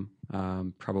time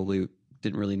probably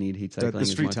didn't really need heat cycling. The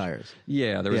street as much. tires.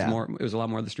 Yeah, there was more. It was a lot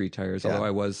more of the street tires. Yeah. Although I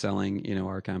was selling,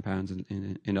 our compounds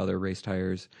and other race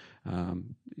tires.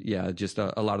 Just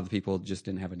a lot of the people just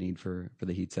didn't have a need for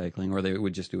the heat cycling, or they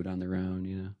would just do it on their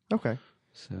own. Okay.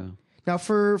 So now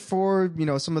for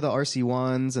some of the RC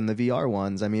ones and the VR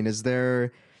ones, I mean, is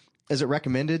it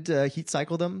recommended to heat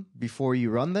cycle them before you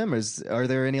run them? Are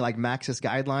there any like Maxxis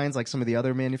guidelines like some of the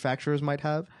other manufacturers might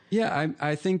have? Yeah,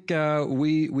 I think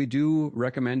we do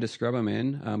recommend to scrub them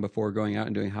in before going out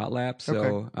and doing hot laps.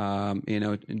 So,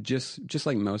 just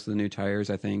like most of the new tires,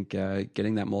 I think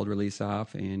getting that mold release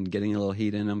off and getting a little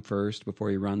heat in them first before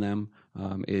you run them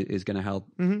is going to help.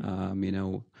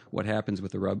 Mm-hmm. What happens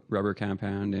with the rubber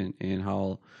compound and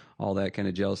how all that kind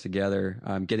of gels together.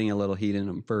 Getting a little heat in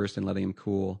them first and letting them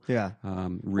cool. Yeah.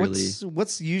 Really.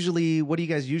 What do you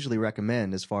guys usually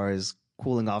recommend as far as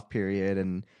cooling off period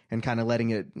and kind of letting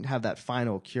it have that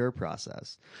final cure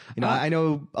process? I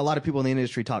know a lot of people in the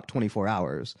industry talk 24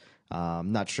 hours.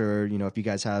 Not sure, if you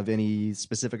guys have any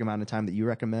specific amount of time that you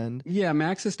recommend. Yeah,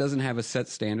 Maxxis doesn't have a set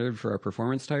standard for our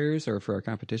performance tires or for our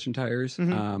competition tires.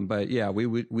 Mm-hmm. But yeah,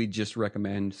 we just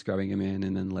recommend scrubbing them in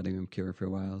and then letting them cure for a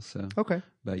while. So okay.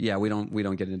 But yeah, we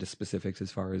don't get into specifics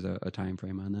as far as a time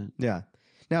frame on that. Yeah.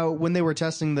 Now, when they were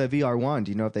testing the VR1,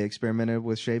 do you know if they experimented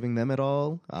with shaving them at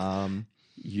all?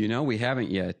 We haven't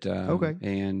yet. Okay.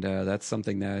 And that's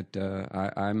something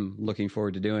that I'm looking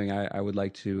forward to doing. I would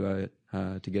like to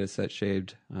get a set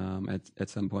shaved at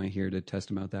some point here to test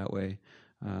them out that way.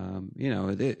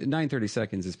 930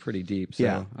 seconds is pretty deep. So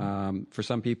Yeah. For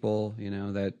some people,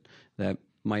 that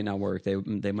might not work.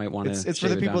 They might want to. It's for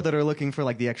the people that are looking for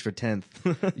like the extra tenth.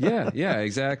 yeah,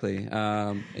 exactly.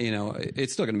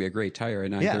 It's still going to be a great tire at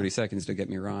 930 seconds. Don't get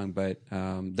me wrong, but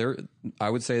I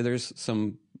would say there's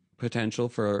some potential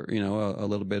for a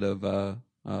little bit of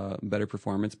better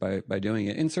performance by doing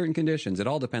it in certain conditions. It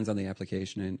all depends on the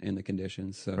application and the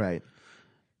conditions. So. Right.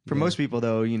 For most people,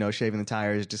 though, shaving the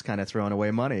tires is just kind of throwing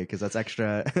away money because that's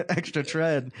extra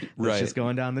tread that's just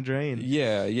going down the drain.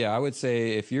 Yeah. I would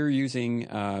say if you're using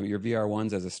your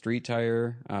VR1s as a street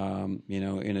tire,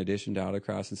 in addition to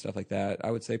autocross and stuff like that, I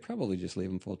would say probably just leave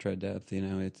them full tread depth.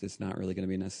 It's not really going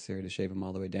to be necessary to shave them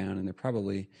all the way down, and they're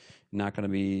probably not going to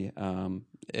be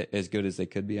as good as they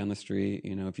could be on the street.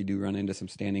 If you do run into some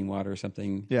standing water or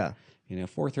something. Yeah.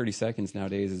 430 seconds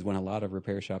nowadays is when a lot of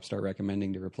repair shops start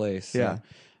recommending to replace. So, yeah.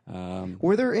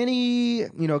 Were there any,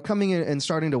 coming in and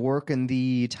starting to work in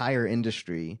the tire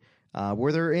industry,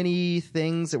 were there any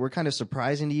things that were kind of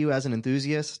surprising to you as an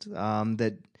enthusiast,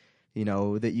 that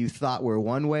you thought were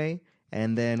one way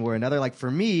and then were another? Like for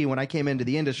me, when I came into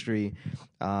the industry,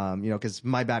 because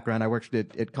my background, I worked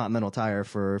at Continental Tire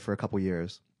for a couple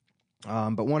years.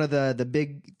 But one of the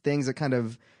big things that kind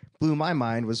of blew my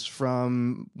mind was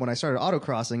from when I started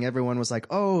autocrossing. Everyone was like,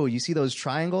 "Oh, you see those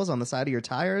triangles on the side of your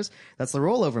tires? That's the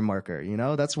rollover marker.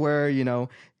 That's where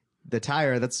the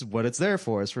tire. That's what it's there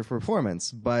for. Is for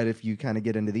performance." But if you kind of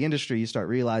get into the industry, you start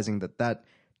realizing that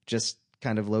just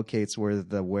kind of locates where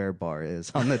the wear bar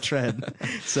is on the tread.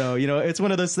 So it's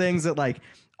one of those things that like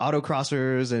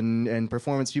autocrossers and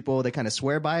performance people, they kind of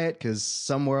swear by it because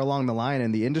somewhere along the line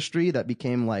in the industry that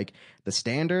became like the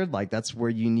standard. Like that's where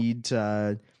you need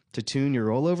to tune your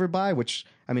rollover by, which,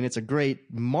 I mean, it's a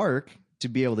great mark to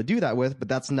be able to do that with, but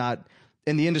that's not,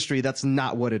 in the industry, that's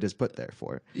not what it is put there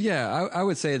for. Yeah, I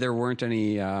would say there weren't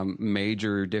any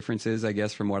major differences, I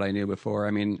guess, from what I knew before.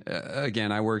 I mean,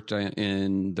 again, I worked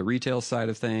in the retail side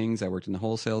of things. I worked in the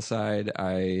wholesale side.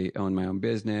 I own my own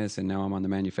business, and now I'm on the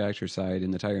manufacturer side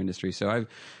in the tire industry. So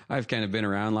I've kind of been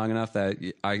around long enough that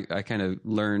I kind of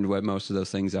learned what most of those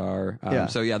things are.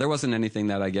 So yeah, there wasn't anything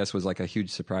that I guess was like a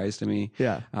huge surprise to me.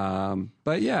 Yeah.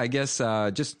 But yeah, I guess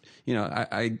just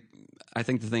I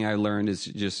think the thing I learned is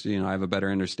just, I have a better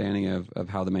understanding of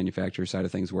how the manufacturer side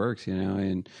of things works,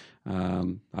 and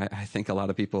I think a lot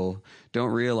of people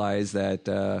don't realize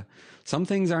that some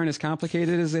things aren't as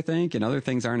complicated as they think, and other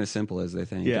things aren't as simple as they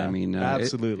think. Yeah, I mean,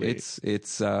 absolutely.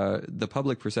 It's the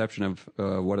public perception of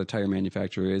what a tire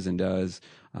manufacturer is and does,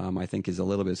 I think, is a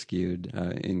little bit skewed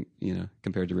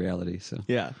compared to reality. So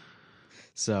yeah.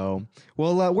 So,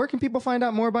 well, where can people find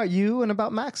out more about you and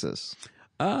about Maxxis?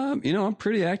 I'm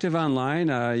pretty active online,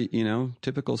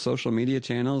 typical social media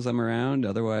channels I'm around.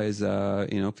 Otherwise,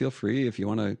 feel free if you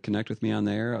want to connect with me on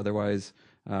there. Otherwise,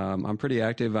 I'm pretty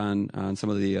active on some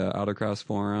of the autocross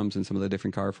forums and some of the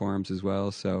different car forums as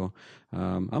well. So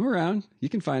I'm around. You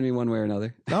can find me one way or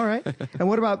another. All right. And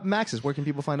what about Maxxis? Where can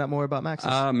people find out more about Maxxis?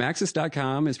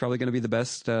 Maxxis.com is probably going to be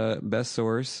the best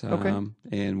source. Okay.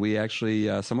 And we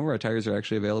actually, some of our tires are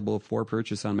actually available for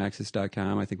purchase on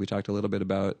Maxxis.com. I think we talked a little bit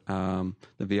about the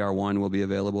VR1 will be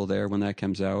available there when that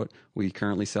comes out. We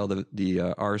currently sell the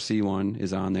RC one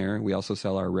is on there. We also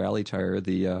sell our rally tire,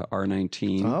 the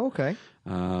R19. Oh, okay.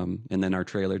 And then our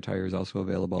trailer tire is also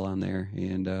available on there,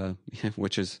 and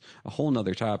which is a whole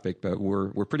nother topic. But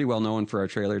we're pretty well known for our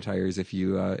trailer tires. If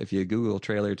you Google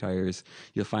trailer tires,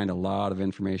 you'll find a lot of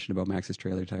information about Maxxis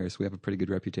trailer tires. We have a pretty good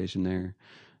reputation there.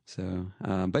 So,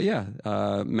 but yeah,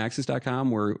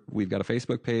 Maxxis.com. We've got a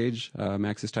Facebook page,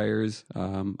 Maxxis Tires,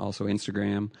 also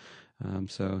Instagram.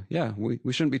 So yeah,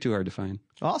 we shouldn't be too hard to find.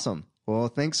 Awesome. Well,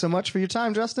 thanks so much for your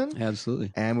time, Justin.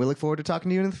 Absolutely. And we look forward to talking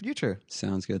to you in the future.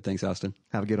 Sounds good. Thanks, Austin.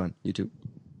 Have a good one. You too.